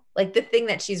heal. Like the thing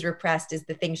that she's repressed is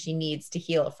the thing she needs to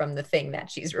heal from the thing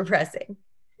that she's repressing.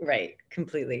 Right.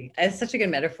 Completely. It's such a good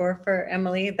metaphor for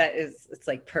Emily. It's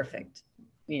like perfect.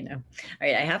 You know,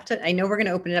 all right, I know we're going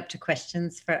to open it up to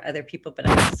questions for other people, but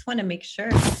I just want to make sure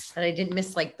that I didn't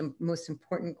miss like the most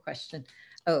important question.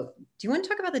 Oh, do you want to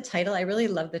talk about the title? I really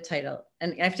love the title.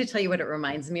 And I have to tell you what it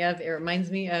reminds me of. It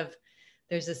reminds me of,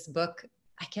 there's this book,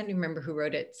 I can't remember who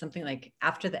wrote it, something like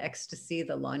After the Ecstasy,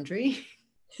 the Laundry.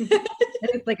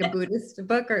 It's like a Buddhist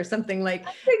book or something like,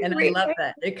 and I love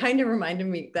that. It kind of reminded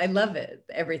me, I love it,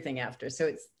 everything after.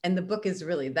 So and the book is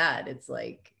really that. It's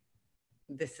like,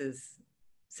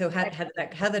 so how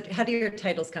do your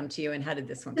titles come to you, and how did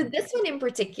this one? So this one in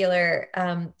particular,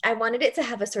 I wanted it to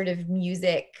have a sort of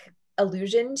music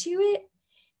allusion to it.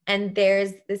 And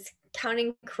there's this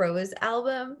Counting Crows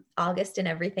album, August and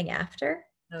Everything After.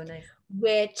 Oh, nice.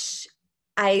 Which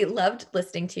I loved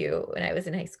listening to when I was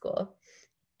in high school.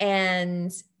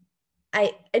 And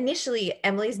initially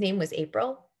Emily's name was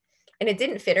April, and it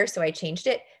didn't fit her, so I changed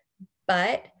it.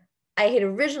 But I had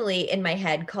originally in my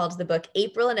head called the book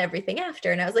April and Everything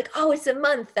After. And I was like, oh, it's a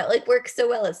month that like works so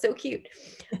well. It's so cute.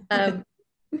 And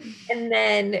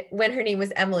then when her name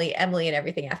was Emily and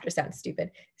Everything After sounds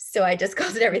stupid. So I just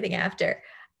called it Everything After.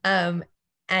 And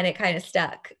it kind of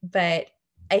stuck. But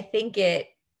I think it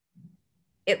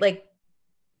like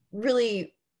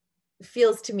really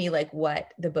feels to me like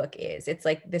what the book is. It's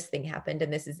like this thing happened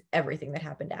and this is everything that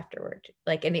happened afterward.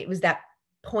 Like, and it was that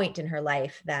point in her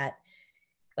life that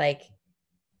like,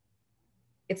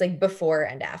 it's like before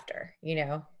and after, you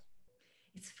know?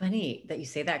 It's funny that you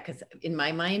say that, because in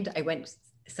my mind, I went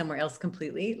somewhere else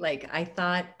completely. Like I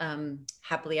thought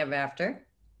Happily Ever After.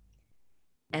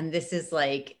 And this is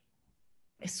like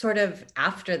sort of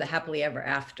after the Happily Ever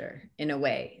After in a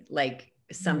way, like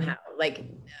somehow, like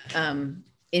in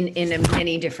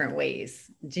many different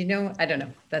ways. Do you know? I don't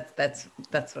know. That's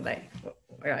where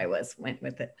I went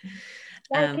with it.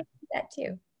 I can do that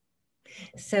too.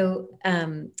 So,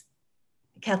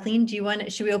 Kathleen,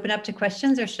 should we open up to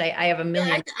questions, or should I have a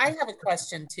million? Yeah, I have a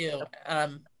question too.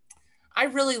 I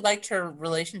really liked her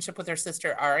relationship with her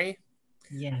sister, Ari.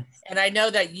 Yes. And I know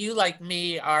that you, like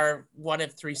me, are one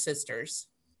of 3 sisters.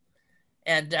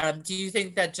 And do you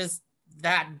think that just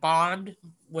that bond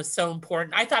was so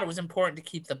important? I thought it was important to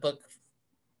keep the book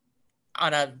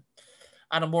on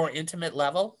a more intimate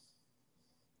level.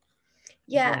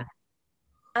 Yeah.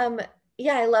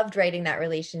 Yeah, I loved writing that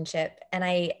relationship. And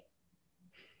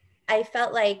I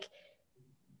felt like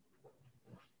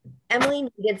Emily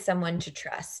needed someone to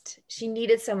trust. She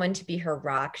needed someone to be her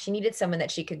rock. She needed someone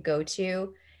that she could go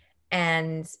to.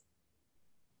 And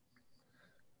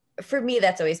for me,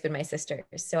 that's always been my sister.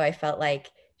 So I felt like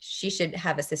she should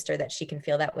have a sister that she can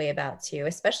feel that way about too,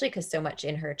 especially because so much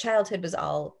in her childhood was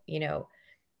all, you know,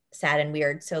 sad and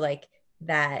weird. So like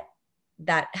that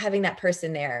having that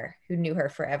person there who knew her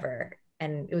forever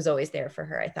and it was always there for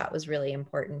her, I thought was really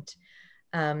important.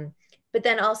 But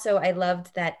then also I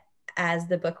loved that as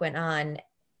the book went on,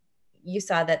 you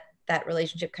saw that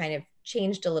relationship kind of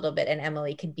changed a little bit and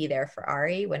Emily could be there for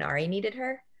Ari when Ari needed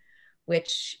her,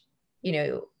 which, you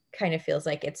know, kind of feels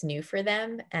like it's new for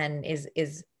them and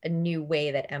is a new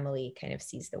way that Emily kind of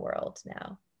sees the world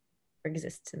now or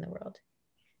exists in the world.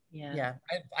 Yeah.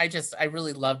 I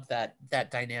really loved that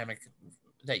dynamic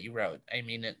that you wrote. I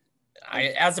mean,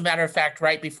 as a matter of fact,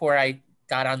 right before I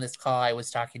got on this call, I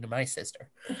was talking to my sister.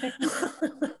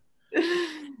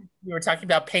 We were talking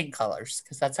about paint colors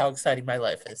because that's how exciting my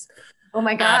life is. Oh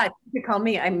my God, you call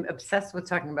me. I'm obsessed with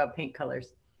talking about paint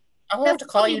colors. I'll have to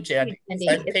call you, Jandy.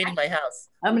 I'm painting my house.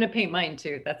 I'm going to paint mine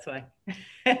too. That's why.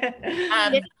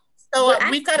 So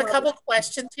we've got a couple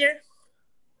questions here.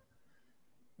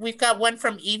 We've got one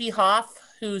from Evie Hoff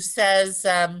who says,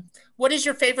 what is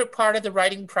your favorite part of the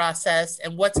writing process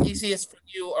and what's easiest for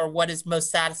you or what is most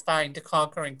satisfying to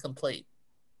conquer and complete?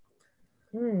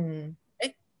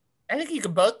 I think you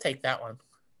can both take that one.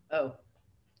 Oh.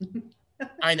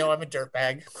 I know I'm a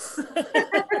dirtbag.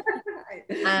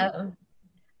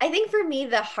 I think for me,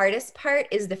 the hardest part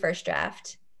is the first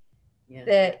draft.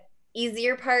 Yeah.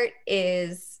 easier part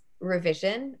is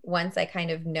revision once I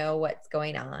kind of know what's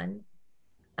going on.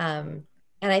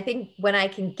 And I think when I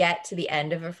can get to the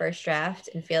end of a first draft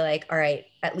and feel like, all right,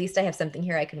 at least I have something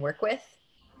here I can work with,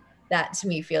 that to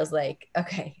me feels like,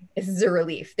 okay, this is a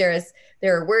relief. There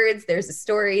are words, there's a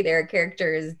story, there are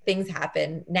characters, things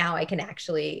happen. Now I can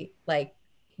actually like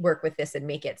work with this and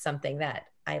make it something that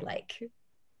I like.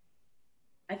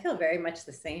 I feel very much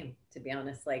the same, to be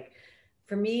honest. Like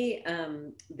for me,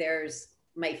 there's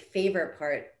my favorite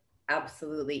part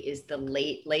absolutely is the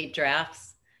late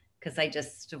drafts, because I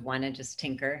just want to just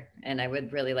tinker, and I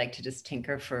would really like to just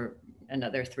tinker for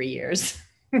another 3 years.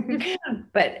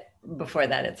 But before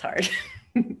that, it's hard.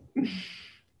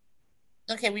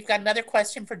 Okay, we've got another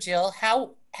question for Jill.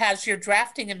 How has your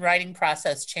drafting and writing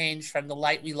process changed from The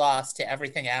Light We Lost to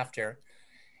Everything After?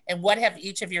 And what have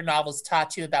each of your novels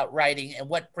taught you about writing, and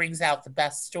what brings out the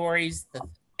best stories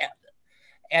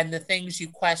and the things you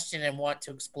question and want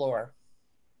to explore?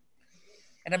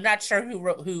 And I'm not sure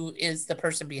who is the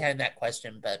person behind that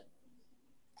question, but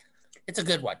it's a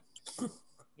good one.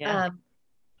 Yeah.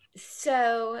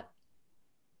 So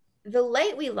The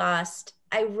Light We Lost,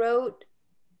 I wrote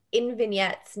in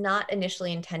vignettes, not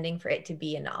initially intending for it to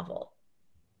be a novel.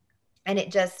 And it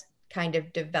just kind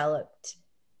of developed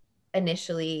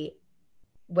initially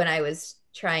when I was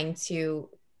trying to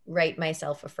write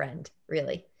myself a friend,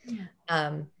 really.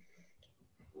 Yeah.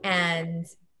 And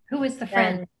who was the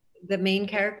friend? The main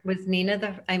character was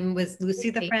Nina. Was Lucy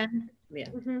the friend? Yeah.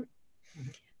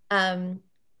 Mm-hmm.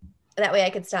 That way I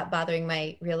could stop bothering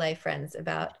my real life friends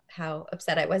about how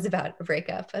upset I was about a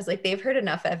breakup. I was like, they've heard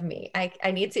enough of me.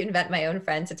 I need to invent my own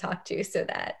friend to talk to so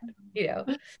that, you know,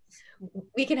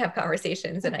 we can have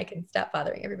conversations and I can stop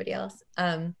bothering everybody else.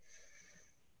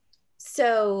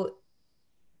 So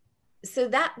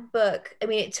that book, I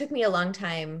mean, it took me a long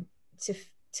time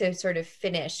to sort of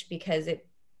finish because it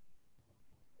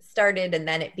started and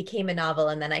then it became a novel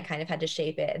and then I kind of had to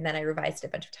shape it and then I revised it a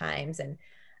bunch of times. And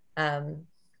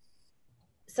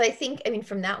so I think, I mean,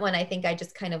 from that one, I think I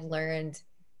just kind of learned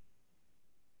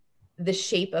the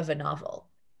shape of a novel,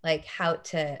 like how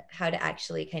to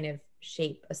actually kind of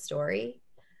shape a story.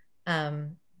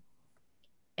 And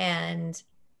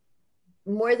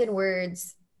More Than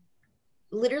Words,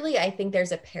 literally, I think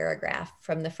there's a paragraph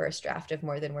from the first draft of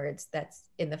More Than Words that's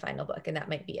in the final book, and that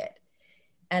might be it.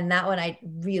 And that one I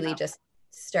really just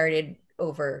started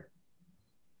over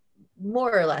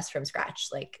more or less from scratch,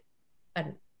 like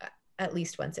at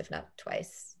least once, if not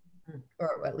twice,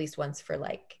 or at least once for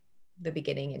like the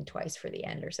beginning and twice for the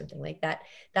end or something like that.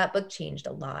 That book changed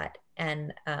a lot.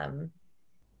 And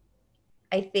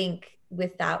I think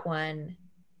with that one,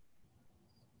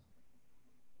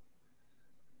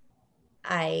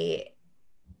 I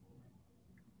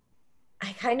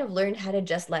kind of learned how to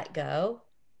just let go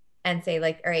and say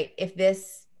like, all right, if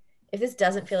this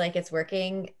doesn't feel like it's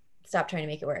working, stop trying to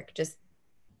make it work. Just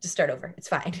start over. It's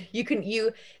fine.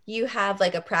 You have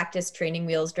like a practice training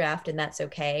wheels draft and that's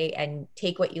okay. And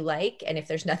take what you like. And if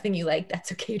there's nothing you like,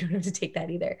 that's okay. You don't have to take that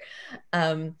either.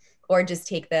 Or just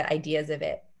take the ideas of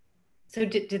it. So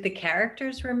did the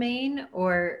characters remain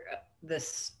or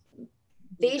this?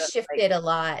 They shifted a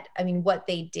lot. I mean, what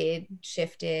they did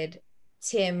shifted.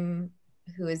 Tim,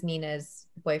 who is Nina's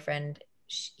boyfriend,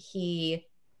 he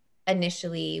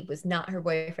initially was not her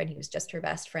boyfriend. He was just her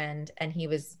best friend. And he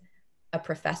was a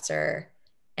professor.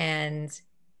 And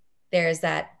there's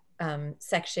that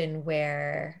section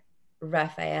where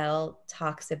Raphael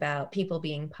talks about people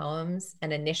being poems.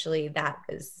 And initially that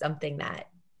was something that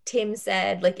Tim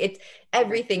said. Like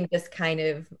everything just kind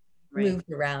of moved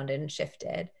around and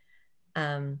shifted.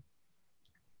 And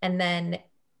then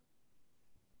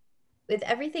with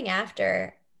Everything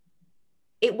After,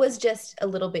 it was just a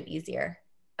little bit easier.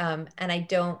 And I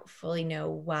don't fully know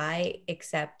why,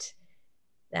 except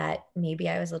that maybe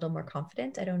I was a little more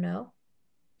confident. I don't know.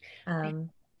 Don't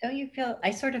you feel,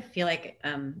 I sort of feel like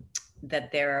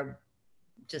that there are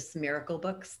just miracle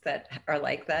books that are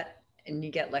like that, and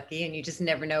you get lucky and you just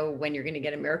never know when you're going to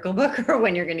get a miracle book or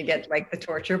when you're going to get like the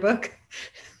torture book.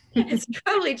 It's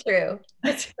probably true.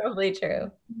 It's probably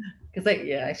true. Because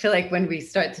I feel like when we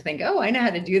start to think, oh, I know how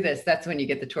to do this, that's when you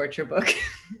get the torture book.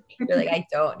 You're like, I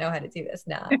don't know how to do this,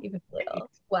 not even a little.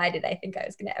 Why did I think I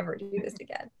was going to ever do this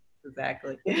again?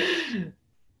 Exactly.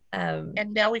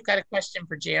 And now we've got a question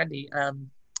for Jandy.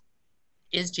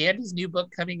 Is Jandy's new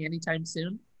book coming anytime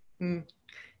soon?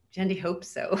 Jandy hopes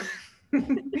so.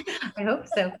 I hope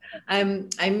so.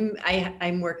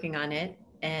 I'm working on it,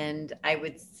 and I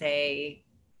would say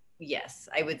yes.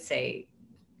 I would say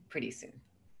pretty soon.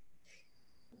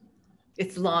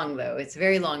 It's long though. It's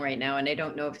very long right now. And I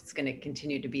don't know if it's going to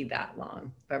continue to be that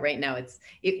long, but right now it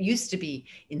used to be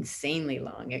insanely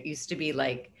long. It used to be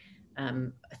like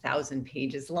 1,000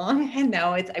 pages long. And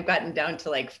now I've gotten down to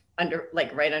like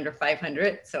right under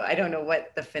 500. So I don't know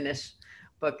what the finished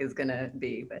book is going to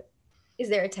be, but. Is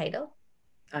there a title?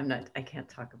 I can't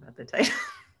talk about the title.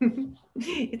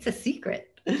 It's a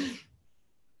secret.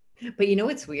 But you know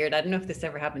what's weird? I don't know if this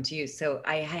ever happened to you. So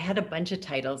I had a bunch of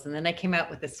titles, and then I came out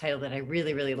with this title that I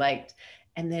really, really liked.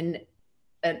 And then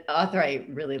an author I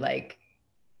really like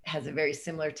has a very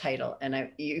similar title.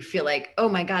 And you feel like, oh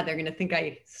my God, they're going to think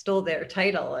I stole their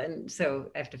title. And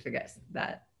so I have to figure out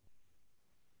that.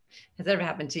 Has that ever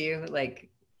happened to you?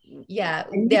 Like, yeah.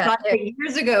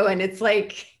 Years ago, and it's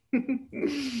like,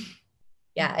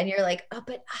 yeah. And you're like, oh,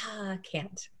 but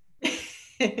can't.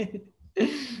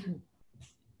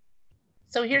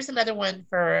 So here's another one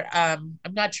for, I'm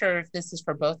not sure if this is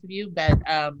for both of you, but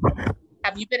have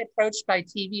you been approached by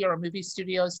TV or movie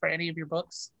studios for any of your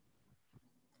books?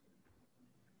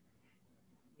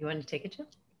 You want to take it, Jill?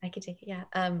 I could take it, yeah.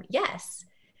 Yes.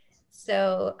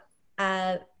 So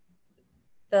The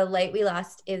Light We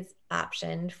Lost is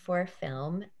optioned for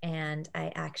film, and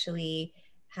I actually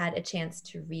had a chance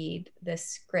to read the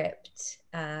script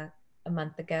a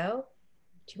month ago,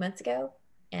 2 months ago,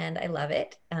 and I love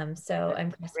it. So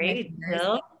I'm crossing my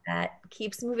fingers that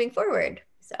keeps moving forward.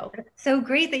 So that's so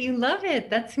great that you love it.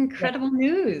 That's incredible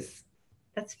news.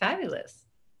 That's fabulous.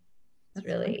 It's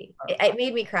really, it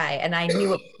made me cry, and I knew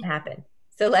what would happen.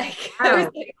 So like, wow, I was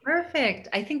like, perfect.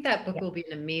 I think that book will be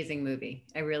an amazing movie.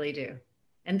 I really do.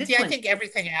 And this I think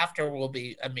everything after will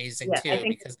be amazing too,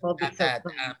 because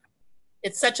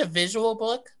it's such a visual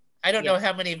book. I don't know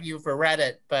how many of you have read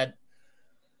it, but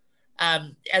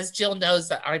as Jill knows,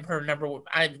 that I'm her number one.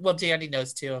 Well, Jandy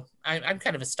knows too. I'm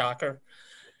kind of a stalker,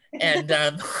 and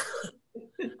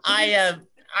I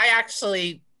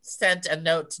actually sent a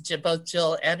note to both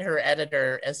Jill and her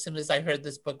editor as soon as I heard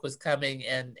this book was coming,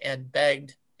 and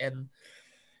begged, and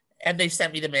they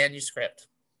sent me the manuscript.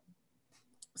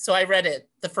 So I read it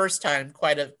the first time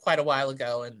quite a while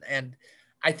ago, and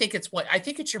I think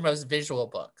it's your most visual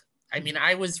book. I mean,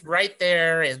 I was right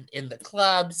there in the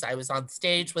clubs. I was on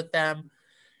stage with them.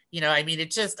 I mean,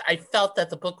 I felt that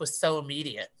the book was so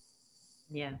immediate.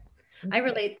 Yeah, I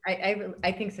relate.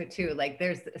 I think so too. Like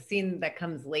there's a scene that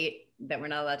comes late that we're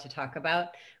not allowed to talk about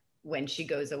when she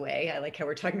goes away. I like how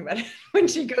we're talking about it when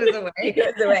she goes away. She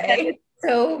goes away.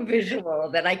 So visual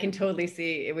that I can totally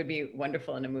see it would be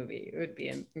wonderful in a movie. It would be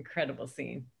an incredible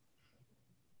scene.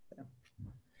 So,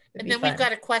 and then we've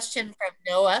got a question from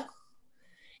Noah.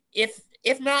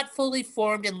 If not fully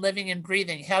formed and living and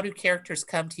breathing, how do characters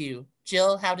come to you?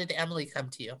 Jill, how did Emily come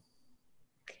to you?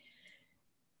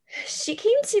 She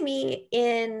came to me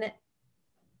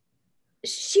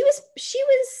she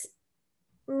was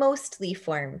mostly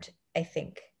formed, I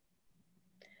think.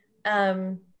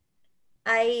 I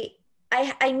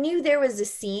knew there was a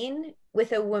scene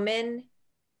with a woman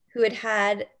who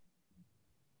had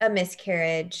a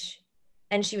miscarriage,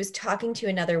 and she was talking to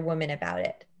another woman about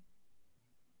it.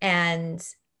 And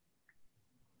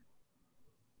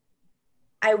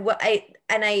I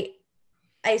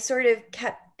sort of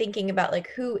kept thinking about like,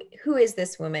 who is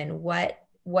this woman? What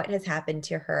has happened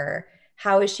to her?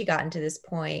 How has she gotten to this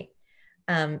point?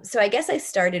 So I guess I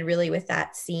started really with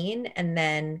that scene, and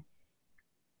then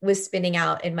was spinning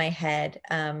out in my head.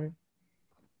 And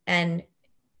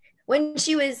when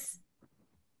she was,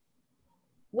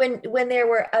 when there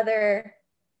were other,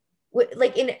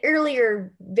 like in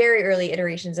very early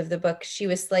iterations of the book, she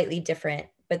was slightly different,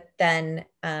 but then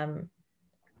as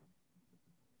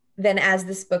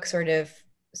this book sort of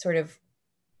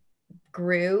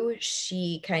grew,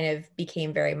 she kind of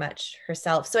became very much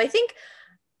herself. So I think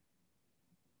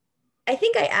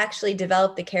I actually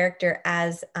developed the character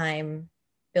as I'm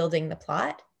building the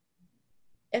plot,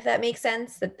 if that makes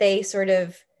sense. That they sort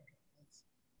of,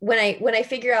 when I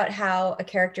figure out how a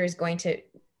character is going to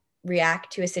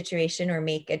react to a situation or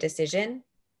make a decision,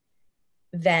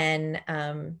 then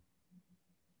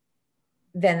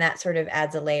that sort of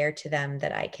adds a layer to them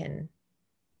that I can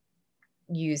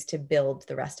use to build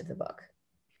the rest of the book.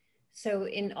 So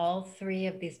in all three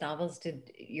of these novels,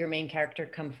 did your main character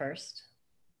come first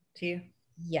to you?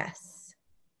 Yes,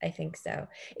 I think so.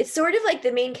 It's sort of like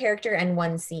the main character and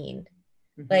one scene.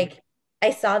 Mm-hmm. Like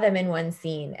I saw them in one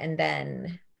scene, and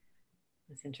then.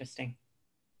 That's interesting.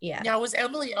 Yeah. Now, was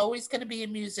Emily always going to be a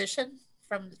musician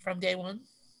from day one?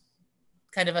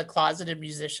 Kind of a closeted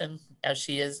musician as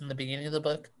she is in the beginning of the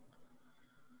book?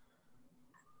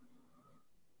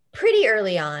 Pretty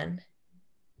early on.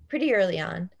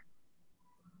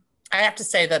 I have to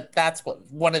say that that's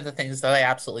one of the things that I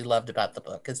absolutely loved about the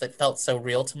book is it felt so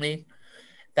real to me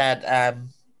that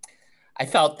I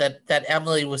felt that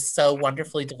Emily was so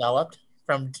wonderfully developed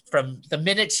from the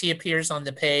minute she appears on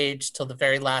the page till the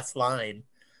very last line.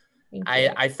 Thank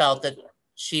you. I felt that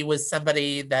she was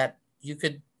somebody that you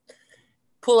could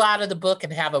pull out of the book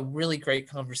and have a really great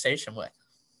conversation with.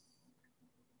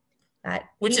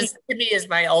 Which is to me is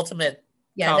my ultimate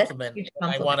compliment.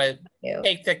 I want to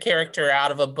take the character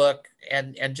out of a book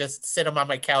and just sit them on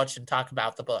my couch and talk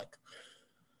about the book.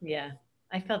 Yeah,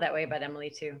 I felt that way about Emily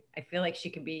too. I feel like she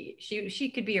could be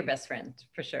your best friend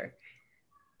for sure.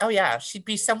 Oh yeah, she'd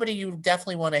be somebody you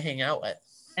definitely want to hang out with.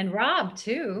 And Rob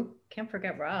too. Can't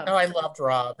forget Rob. Oh, I loved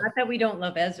Rob. Not that we don't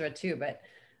love Ezra too, but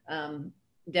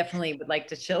definitely would like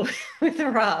to chill with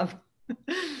Rob.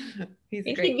 He's great.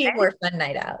 It could be a more fun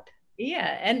night out.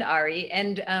 Yeah, and Ari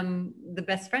and the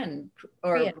best friend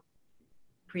or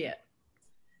Priya.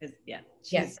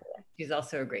 She's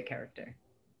also a great character.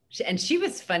 She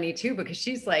was funny too because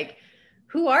she's like,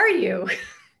 "Who are you?"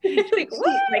 Like,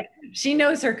 what? She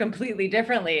knows her completely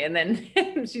differently, and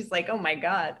then she's like, "Oh my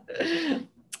God,"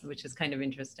 which is kind of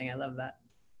interesting. I love that.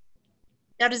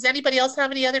 Now, does anybody else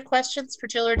have any other questions for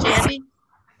Jill or Jandy?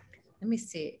 Let me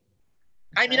see.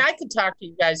 I mean, I could talk to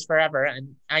you guys forever,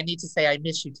 and I need to say I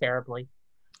miss you terribly.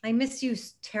 I miss you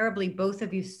terribly, both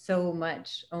of you so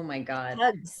much. Oh my God.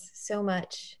 Hugs so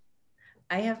much.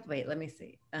 Wait, let me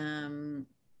see. Can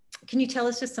you tell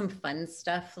us just some fun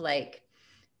stuff? Like,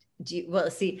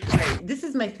 this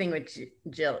is my thing with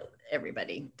Jill,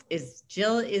 everybody, is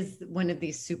Jill is one of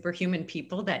these superhuman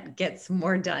people that gets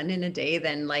more done in a day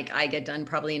than like I get done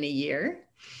probably in a year.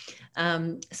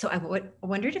 So I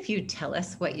wondered if you'd tell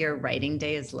us what your writing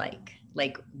day is like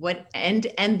what,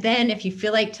 and then if you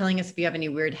feel like telling us if you have any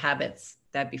weird habits,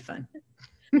 that'd be fun.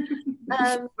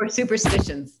 Or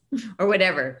superstitions or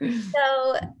whatever.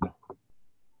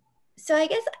 So I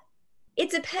guess it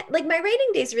depends. Like my writing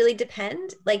days really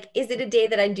depend. Like, is it a day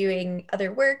that I'm doing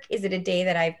other work? Is it a day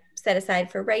that I've set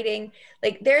aside for writing?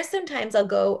 Like there are some times I'll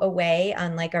go away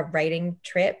on like a writing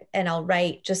trip and I'll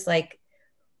write just like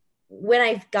when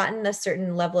I've gotten a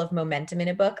certain level of momentum in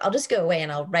a book, I'll just go away and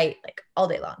I'll write like all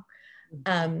day long.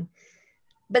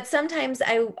 But sometimes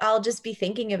I'll just be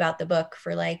thinking about the book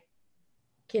for like,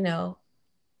 I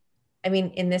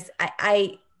mean,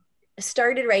 I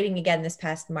started writing again this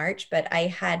past March, but I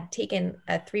had taken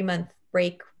a 3-month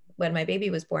break when my baby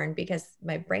was born because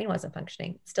my brain wasn't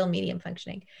functioning, still medium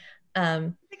functioning.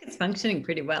 I think it's functioning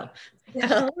pretty well.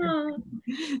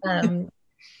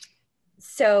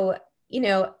 So,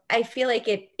 I feel like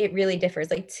it really differs.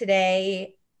 Like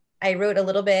today I wrote a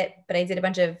little bit, but I did a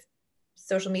bunch of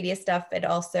social media stuff. And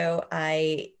also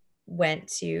I went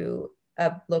to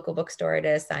a local bookstore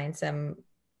to sign some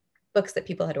books that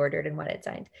people had ordered and wanted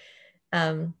signed.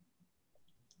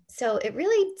 So it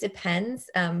really depends.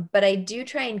 But I do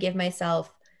try and give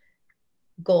myself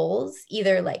goals,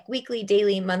 either like weekly,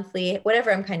 daily, monthly,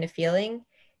 whatever I'm kind of feeling,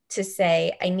 to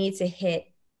say I need to hit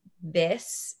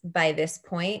this by this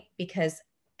point, because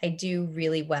I do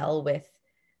really well with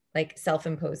like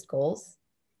self-imposed goals.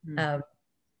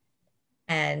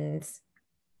 And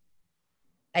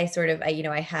I sort of,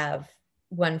 I have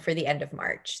one for the end of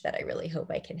March that I really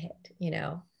hope I can hit,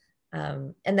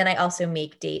 and then I also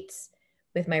make dates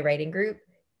with my writing group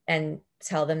and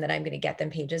tell them that I'm going to get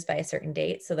them pages by a certain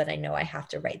date so that I know I have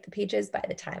to write the pages by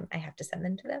the time I have to send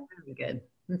them to them. Really good.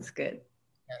 That's good.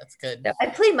 Yeah, that's good. So I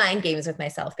play mind games with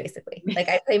myself, basically. Like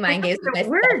I play mind games with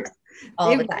myself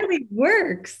all the time. It really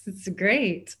works. It's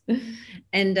great.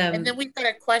 And then we've got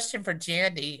a question for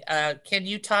Jandy. Can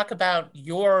you talk about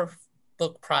your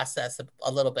book process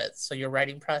a little bit? So your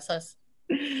writing process?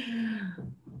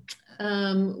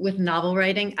 With novel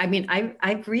writing, I mean,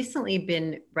 I've recently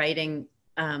been writing.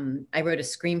 I wrote a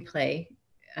screenplay,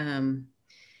 and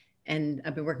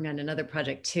I've been working on another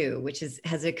project too, which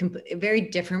has a very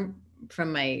different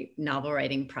from my novel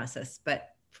writing process.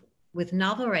 But with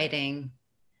novel writing,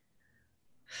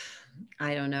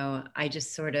 I don't know. I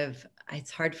just sort of,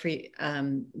 it's hard for you.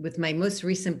 With my most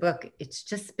recent book, it's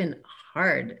just been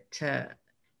hard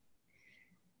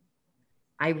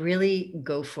I really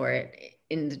go for it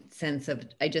in the sense of,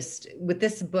 with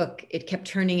this book, it kept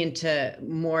turning into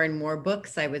more and more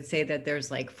books. I would say that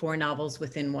there's like 4 novels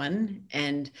within one.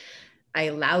 And I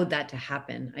allowed that to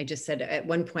happen. I just said at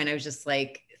one point, I was just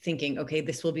like thinking, okay,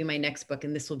 this will be my next book.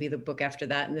 And this will be the book after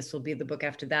that. And this will be the book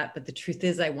after that. But the truth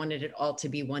is I wanted it all to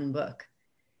be one book.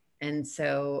 And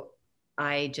so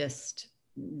I just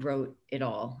wrote it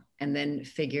all and then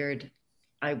figured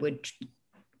I would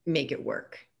make it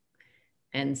work.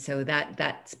 And so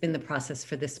that's been the process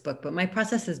for this book, but my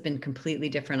process has been completely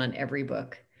different on every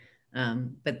book.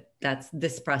 But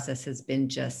this process has been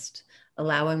just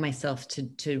allowing myself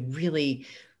to really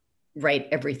write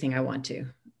everything I want to,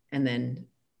 and then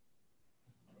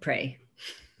pray,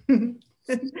 and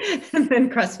then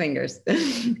cross fingers.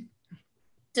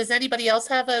 Does anybody else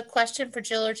have a question for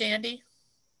Jill or Jandy?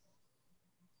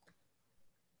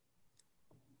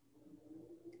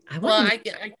 I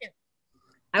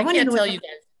can't tell you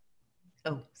guys.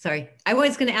 Oh, sorry. I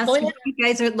was going to ask you what you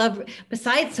guys are love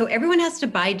besides. So everyone has to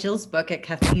buy Jill's book at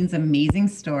Kathleen's amazing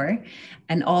store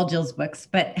and all Jill's books.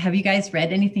 But have you guys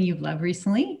read anything you've loved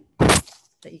recently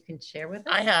that you can share with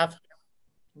us? I have.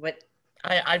 What?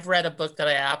 I've read a book that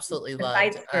I absolutely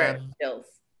loved. Jill's.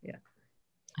 Yeah.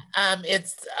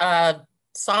 It's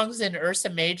Songs in Ursa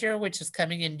Major, which is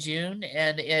coming in June,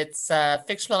 and it's a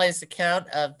fictionalized account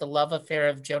of the love affair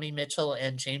of Joni Mitchell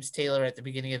and James Taylor at the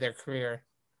beginning of their career.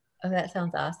 Oh, that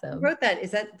sounds awesome. Who wrote that?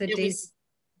 Is that the days?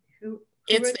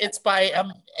 It's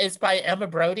by Emma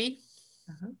Brody.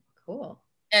 Cool.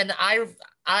 And I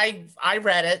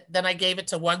read it, then I gave it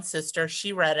to one sister,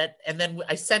 she read it, and then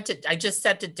I just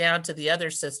sent it down to the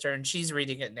other sister, and she's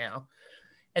reading it now.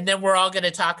 And then we're all going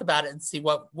to talk about it and see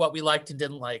what we liked and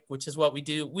didn't like, which is what we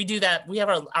do. We do that. We have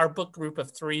our book group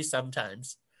of 3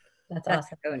 sometimes. That's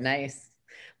awesome. Oh, nice.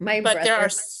 But there are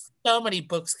so many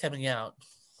books coming out.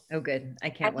 Oh, good. I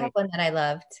can't wait. I have one that I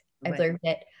loved. I blurbed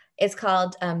it. It's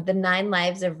called The 9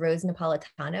 Lives of Rose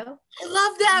Napolitano. I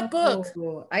love that book.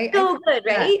 So good,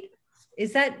 right?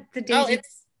 Is that the Daisy?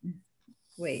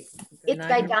 Wait. It's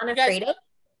by Donna Fredo.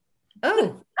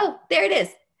 Oh, there it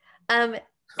is. And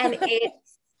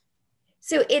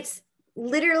it's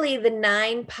literally the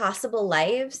 9 possible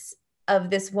lives of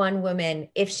this one woman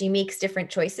if she makes different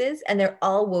choices, and they're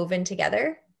all woven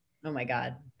together. Oh my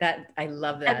God. I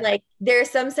love that. And like, there are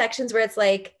some sections where it's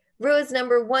like, Rose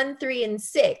number 1, 3, and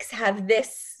 6 have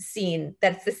this scene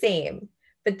that's the same,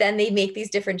 but then they make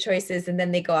these different choices and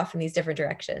then they go off in these different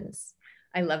directions.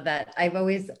 I love that.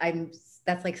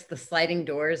 That's like the sliding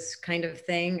doors kind of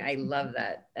thing. I love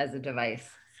that as a device.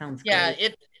 Sounds great. Yeah,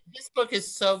 this book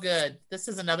is so good. This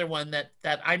is another one that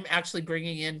I'm actually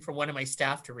bringing in for one of my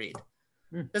staff to read.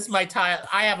 This is my tile.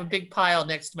 I have a big pile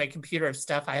next to my computer of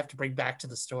stuff I have to bring back to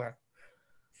the store.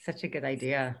 Such a good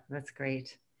idea. That's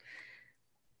great.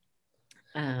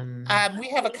 We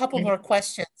have a couple more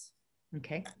questions.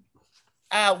 Okay.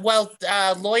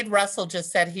 Lloyd Russell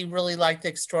just said he really liked The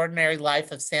Extraordinary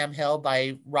Life of Sam Hill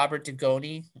by Robert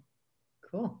Dugoni.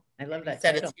 Cool. I love that. He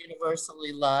said it's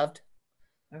universally loved.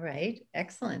 All right.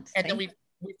 Excellent. And then we've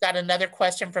got another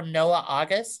question from Noah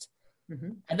August.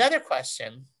 Another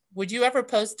question. Would you ever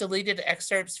post deleted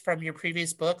excerpts from your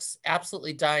previous books?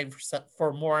 Absolutely dying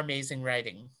for more amazing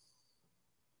writing.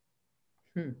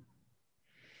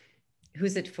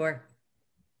 Who's it for?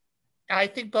 I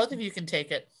think both of you can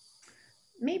take it.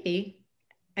 Maybe.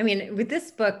 I mean, with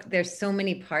this book, there's so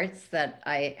many parts that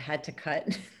I had to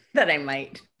cut that I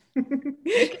might. You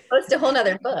could post a whole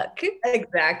nother book.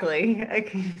 Exactly.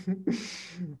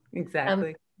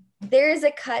 Exactly. There is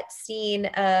a cut scene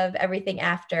of Everything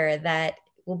After that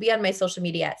will be on my social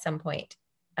media at some point.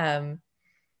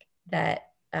 That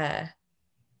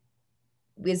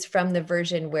is from the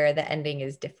version where the ending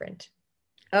is different.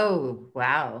 Oh,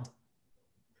 wow.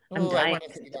 I'm dying. I want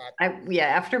to see that.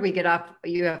 After we get off,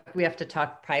 we have to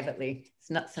talk privately. It's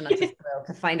not to spoil,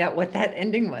 to find out what that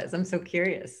ending was. I'm so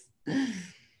curious.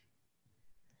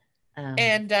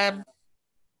 And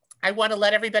I want to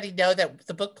let everybody know that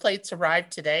the book plates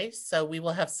arrived today. So we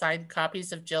will have signed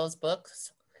copies of Jill's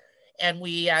books. And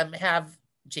we have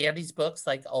Jandy's books,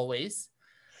 like always.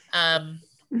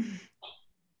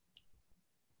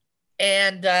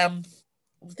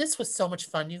 This was so much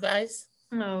fun, you guys.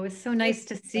 Oh, it was so nice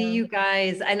to see you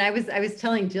guys. And I was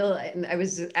telling Jill, I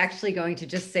was actually going to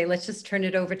just say, let's just turn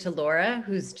it over to Laura,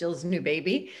 who's Jill's new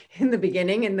baby, in the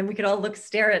beginning. And then we could all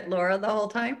stare at Laura the whole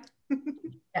time.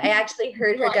 I actually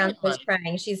heard her downstairs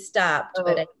crying. She stopped,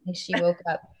 but I think she woke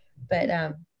up. But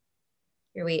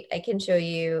here, wait, I can show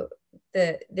you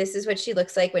this is what she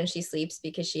looks like when she sleeps,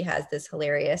 because she has this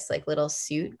hilarious like little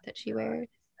suit that she wears.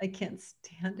 I can't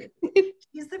stand it.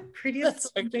 She's the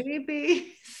prettiest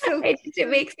baby. It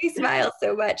makes me smile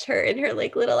so much. Her and her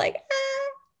like little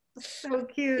so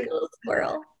cute little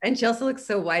squirrel. And she also looks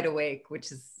so wide awake, which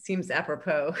seems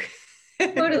apropos.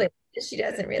 Totally. She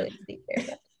doesn't really sleep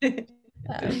very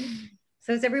much.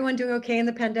 So is everyone doing okay in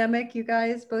the pandemic, you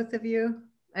guys, both of you?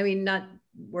 I mean, not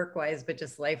work-wise, but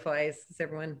just life-wise. Is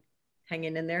everyone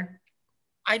hanging in there?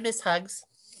 I miss hugs.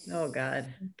 Oh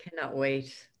God, cannot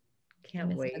wait.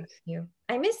 Can't wait.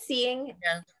 I miss seeing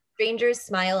strangers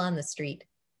smile on the street.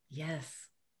 Yes.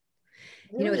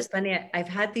 You know, it's funny. I've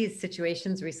had these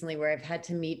situations recently where I've had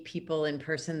to meet people in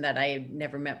person that I've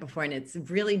never met before. And it's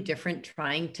really different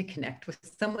trying to connect with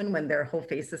someone when their whole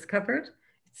face is covered.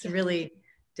 It's really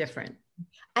different.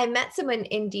 I met someone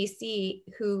in DC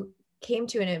who came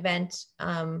to an event,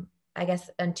 I guess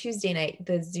on Tuesday night,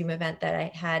 the Zoom event that I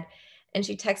had. And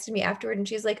she texted me afterward and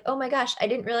she's like, oh my gosh, I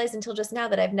didn't realize until just now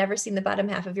that I've never seen the bottom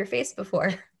half of your face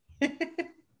before.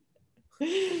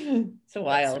 So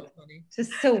wild. So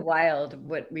just so wild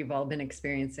what we've all been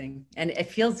experiencing. And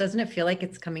doesn't it feel like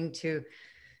it's coming to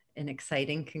an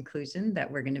exciting conclusion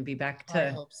that we're going to be back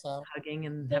to hugging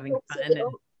and having fun? And,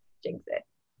 jinx it.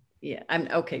 Yeah, I'm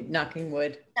okay. Knocking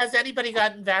wood. Has anybody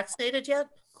gotten vaccinated yet?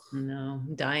 No,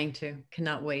 I'm dying to.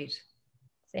 Cannot wait.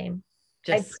 Same.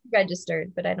 I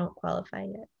registered, but I don't qualify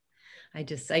yet. I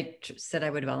said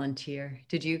I would volunteer.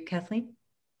 Did you, Kathleen?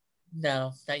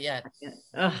 No, not yet.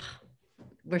 Oh,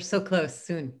 we're so close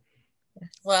soon.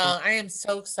 Well, I am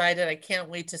so excited. I can't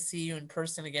wait to see you in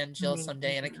person again, Jill,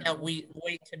 someday. And I can't wait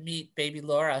to meet baby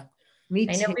Laura. Me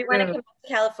too. I know we want to come to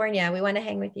California. We want to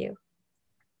hang with you.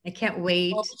 I can't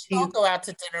wait we'll go out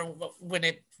to dinner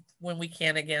when we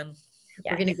can again.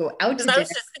 Yes. We're going to go out to dinner. I was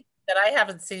just thinking that I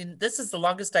haven't seen, this is the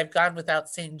longest I've gone without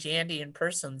seeing Jandy in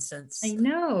person since I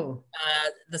know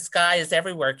The Sky is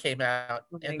Everywhere came out.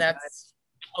 And that's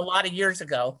a lot of years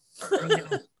ago. I know.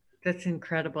 That's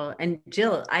incredible. And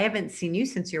Jill, I haven't seen you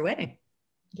since your wedding.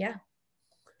 Yeah.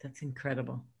 That's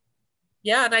incredible.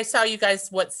 Yeah. And I saw you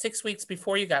guys, 6 weeks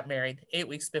before you got married, 8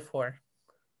 weeks before.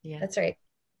 Yeah. That's right.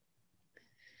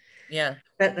 Yeah.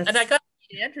 And I got to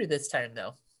meet Andrew this time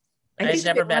though. I've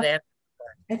never met Andrew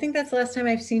before. I think that's the last time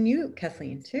I've seen you,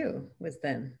 Kathleen, too, was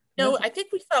then. No, I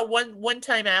think we saw one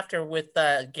time after with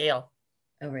Gail.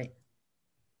 Oh, right.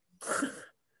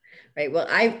 Right. Well,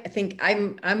 I think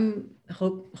I'm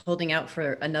holding out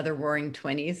for another roaring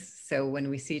 20s. So when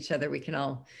we see each other, we're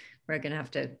going to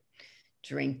have to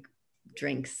drink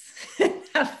drinks,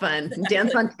 have fun,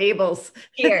 dance on tables.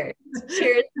 Cheers.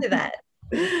 Cheers to that.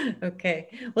 Okay.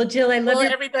 Well, Jill, I love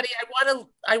everybody.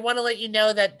 I want to let you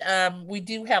know that we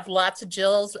do have lots of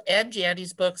Jill's and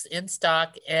Jandy's books in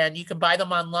stock, and you can buy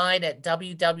them online at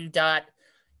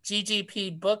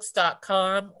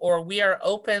www.ggpbooks.com, or we are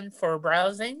open for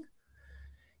browsing,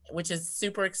 which is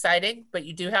super exciting, but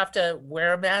you do have to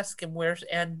wear a mask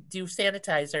and do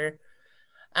sanitizer.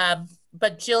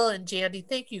 But Jill and Jandy,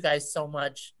 thank you guys so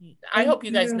much. I hope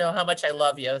you guys know how much I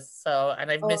love you.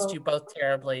 And I've missed you both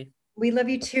terribly. We love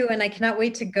you too. And I cannot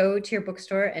wait to go to your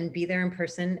bookstore and be there in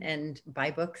person and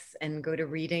buy books and go to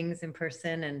readings in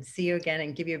person and see you again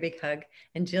and give you a big hug.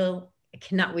 And Jill, I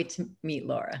cannot wait to meet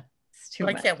Laura.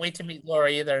 I can't wait to meet Laura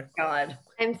either. God.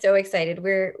 I'm so excited.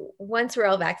 Once we're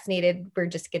all vaccinated, we're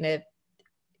just going to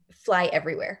fly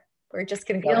everywhere. We're just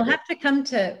going to go. You'll have to come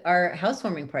to our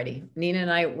housewarming party. Nina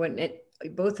and I,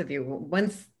 both of you,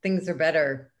 once things are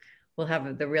better, we'll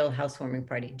have the real housewarming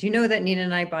party. Do you know that Nina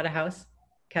and I bought a house,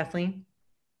 Kathleen?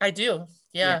 I do.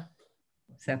 Yeah.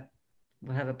 So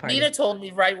we'll have a party. Nina told me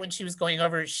right when she was going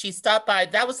over, she stopped by.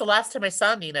 That was the last time I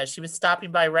saw Nina. She was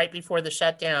stopping by right before the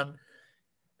shutdown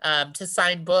to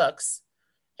sign books.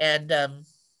 And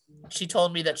she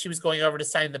told me that she was going over to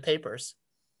sign the papers.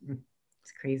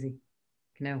 It's crazy.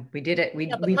 No, we did it. We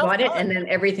bought it and then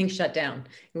everything shut down.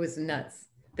 It was nuts.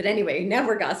 But anyway, now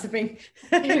we're gossiping.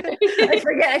 I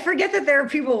forget that there are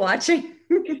people watching.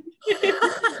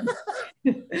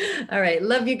 All right.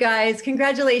 Love you guys.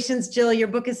 Congratulations, Jill. Your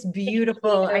book is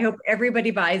beautiful. I hope everybody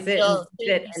buys it. Jill,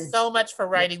 thank you so much for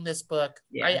writing this book.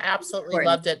 Yeah, I absolutely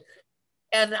loved it.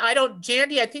 And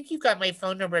Jandy, I think you've got my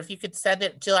phone number. If you could send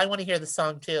it, Jill, I want to hear the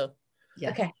song too.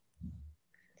 Yeah. Okay.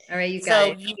 All right, you guys.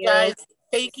 So you guys,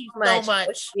 thank you so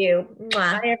much. Thank you.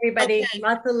 Bye, everybody. Okay.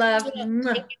 Lots of love. Thank you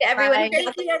to everyone.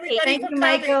 Thank you, everybody. Thank you,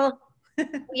 Michael.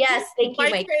 Yes, thank you,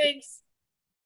 Mike. Thanks.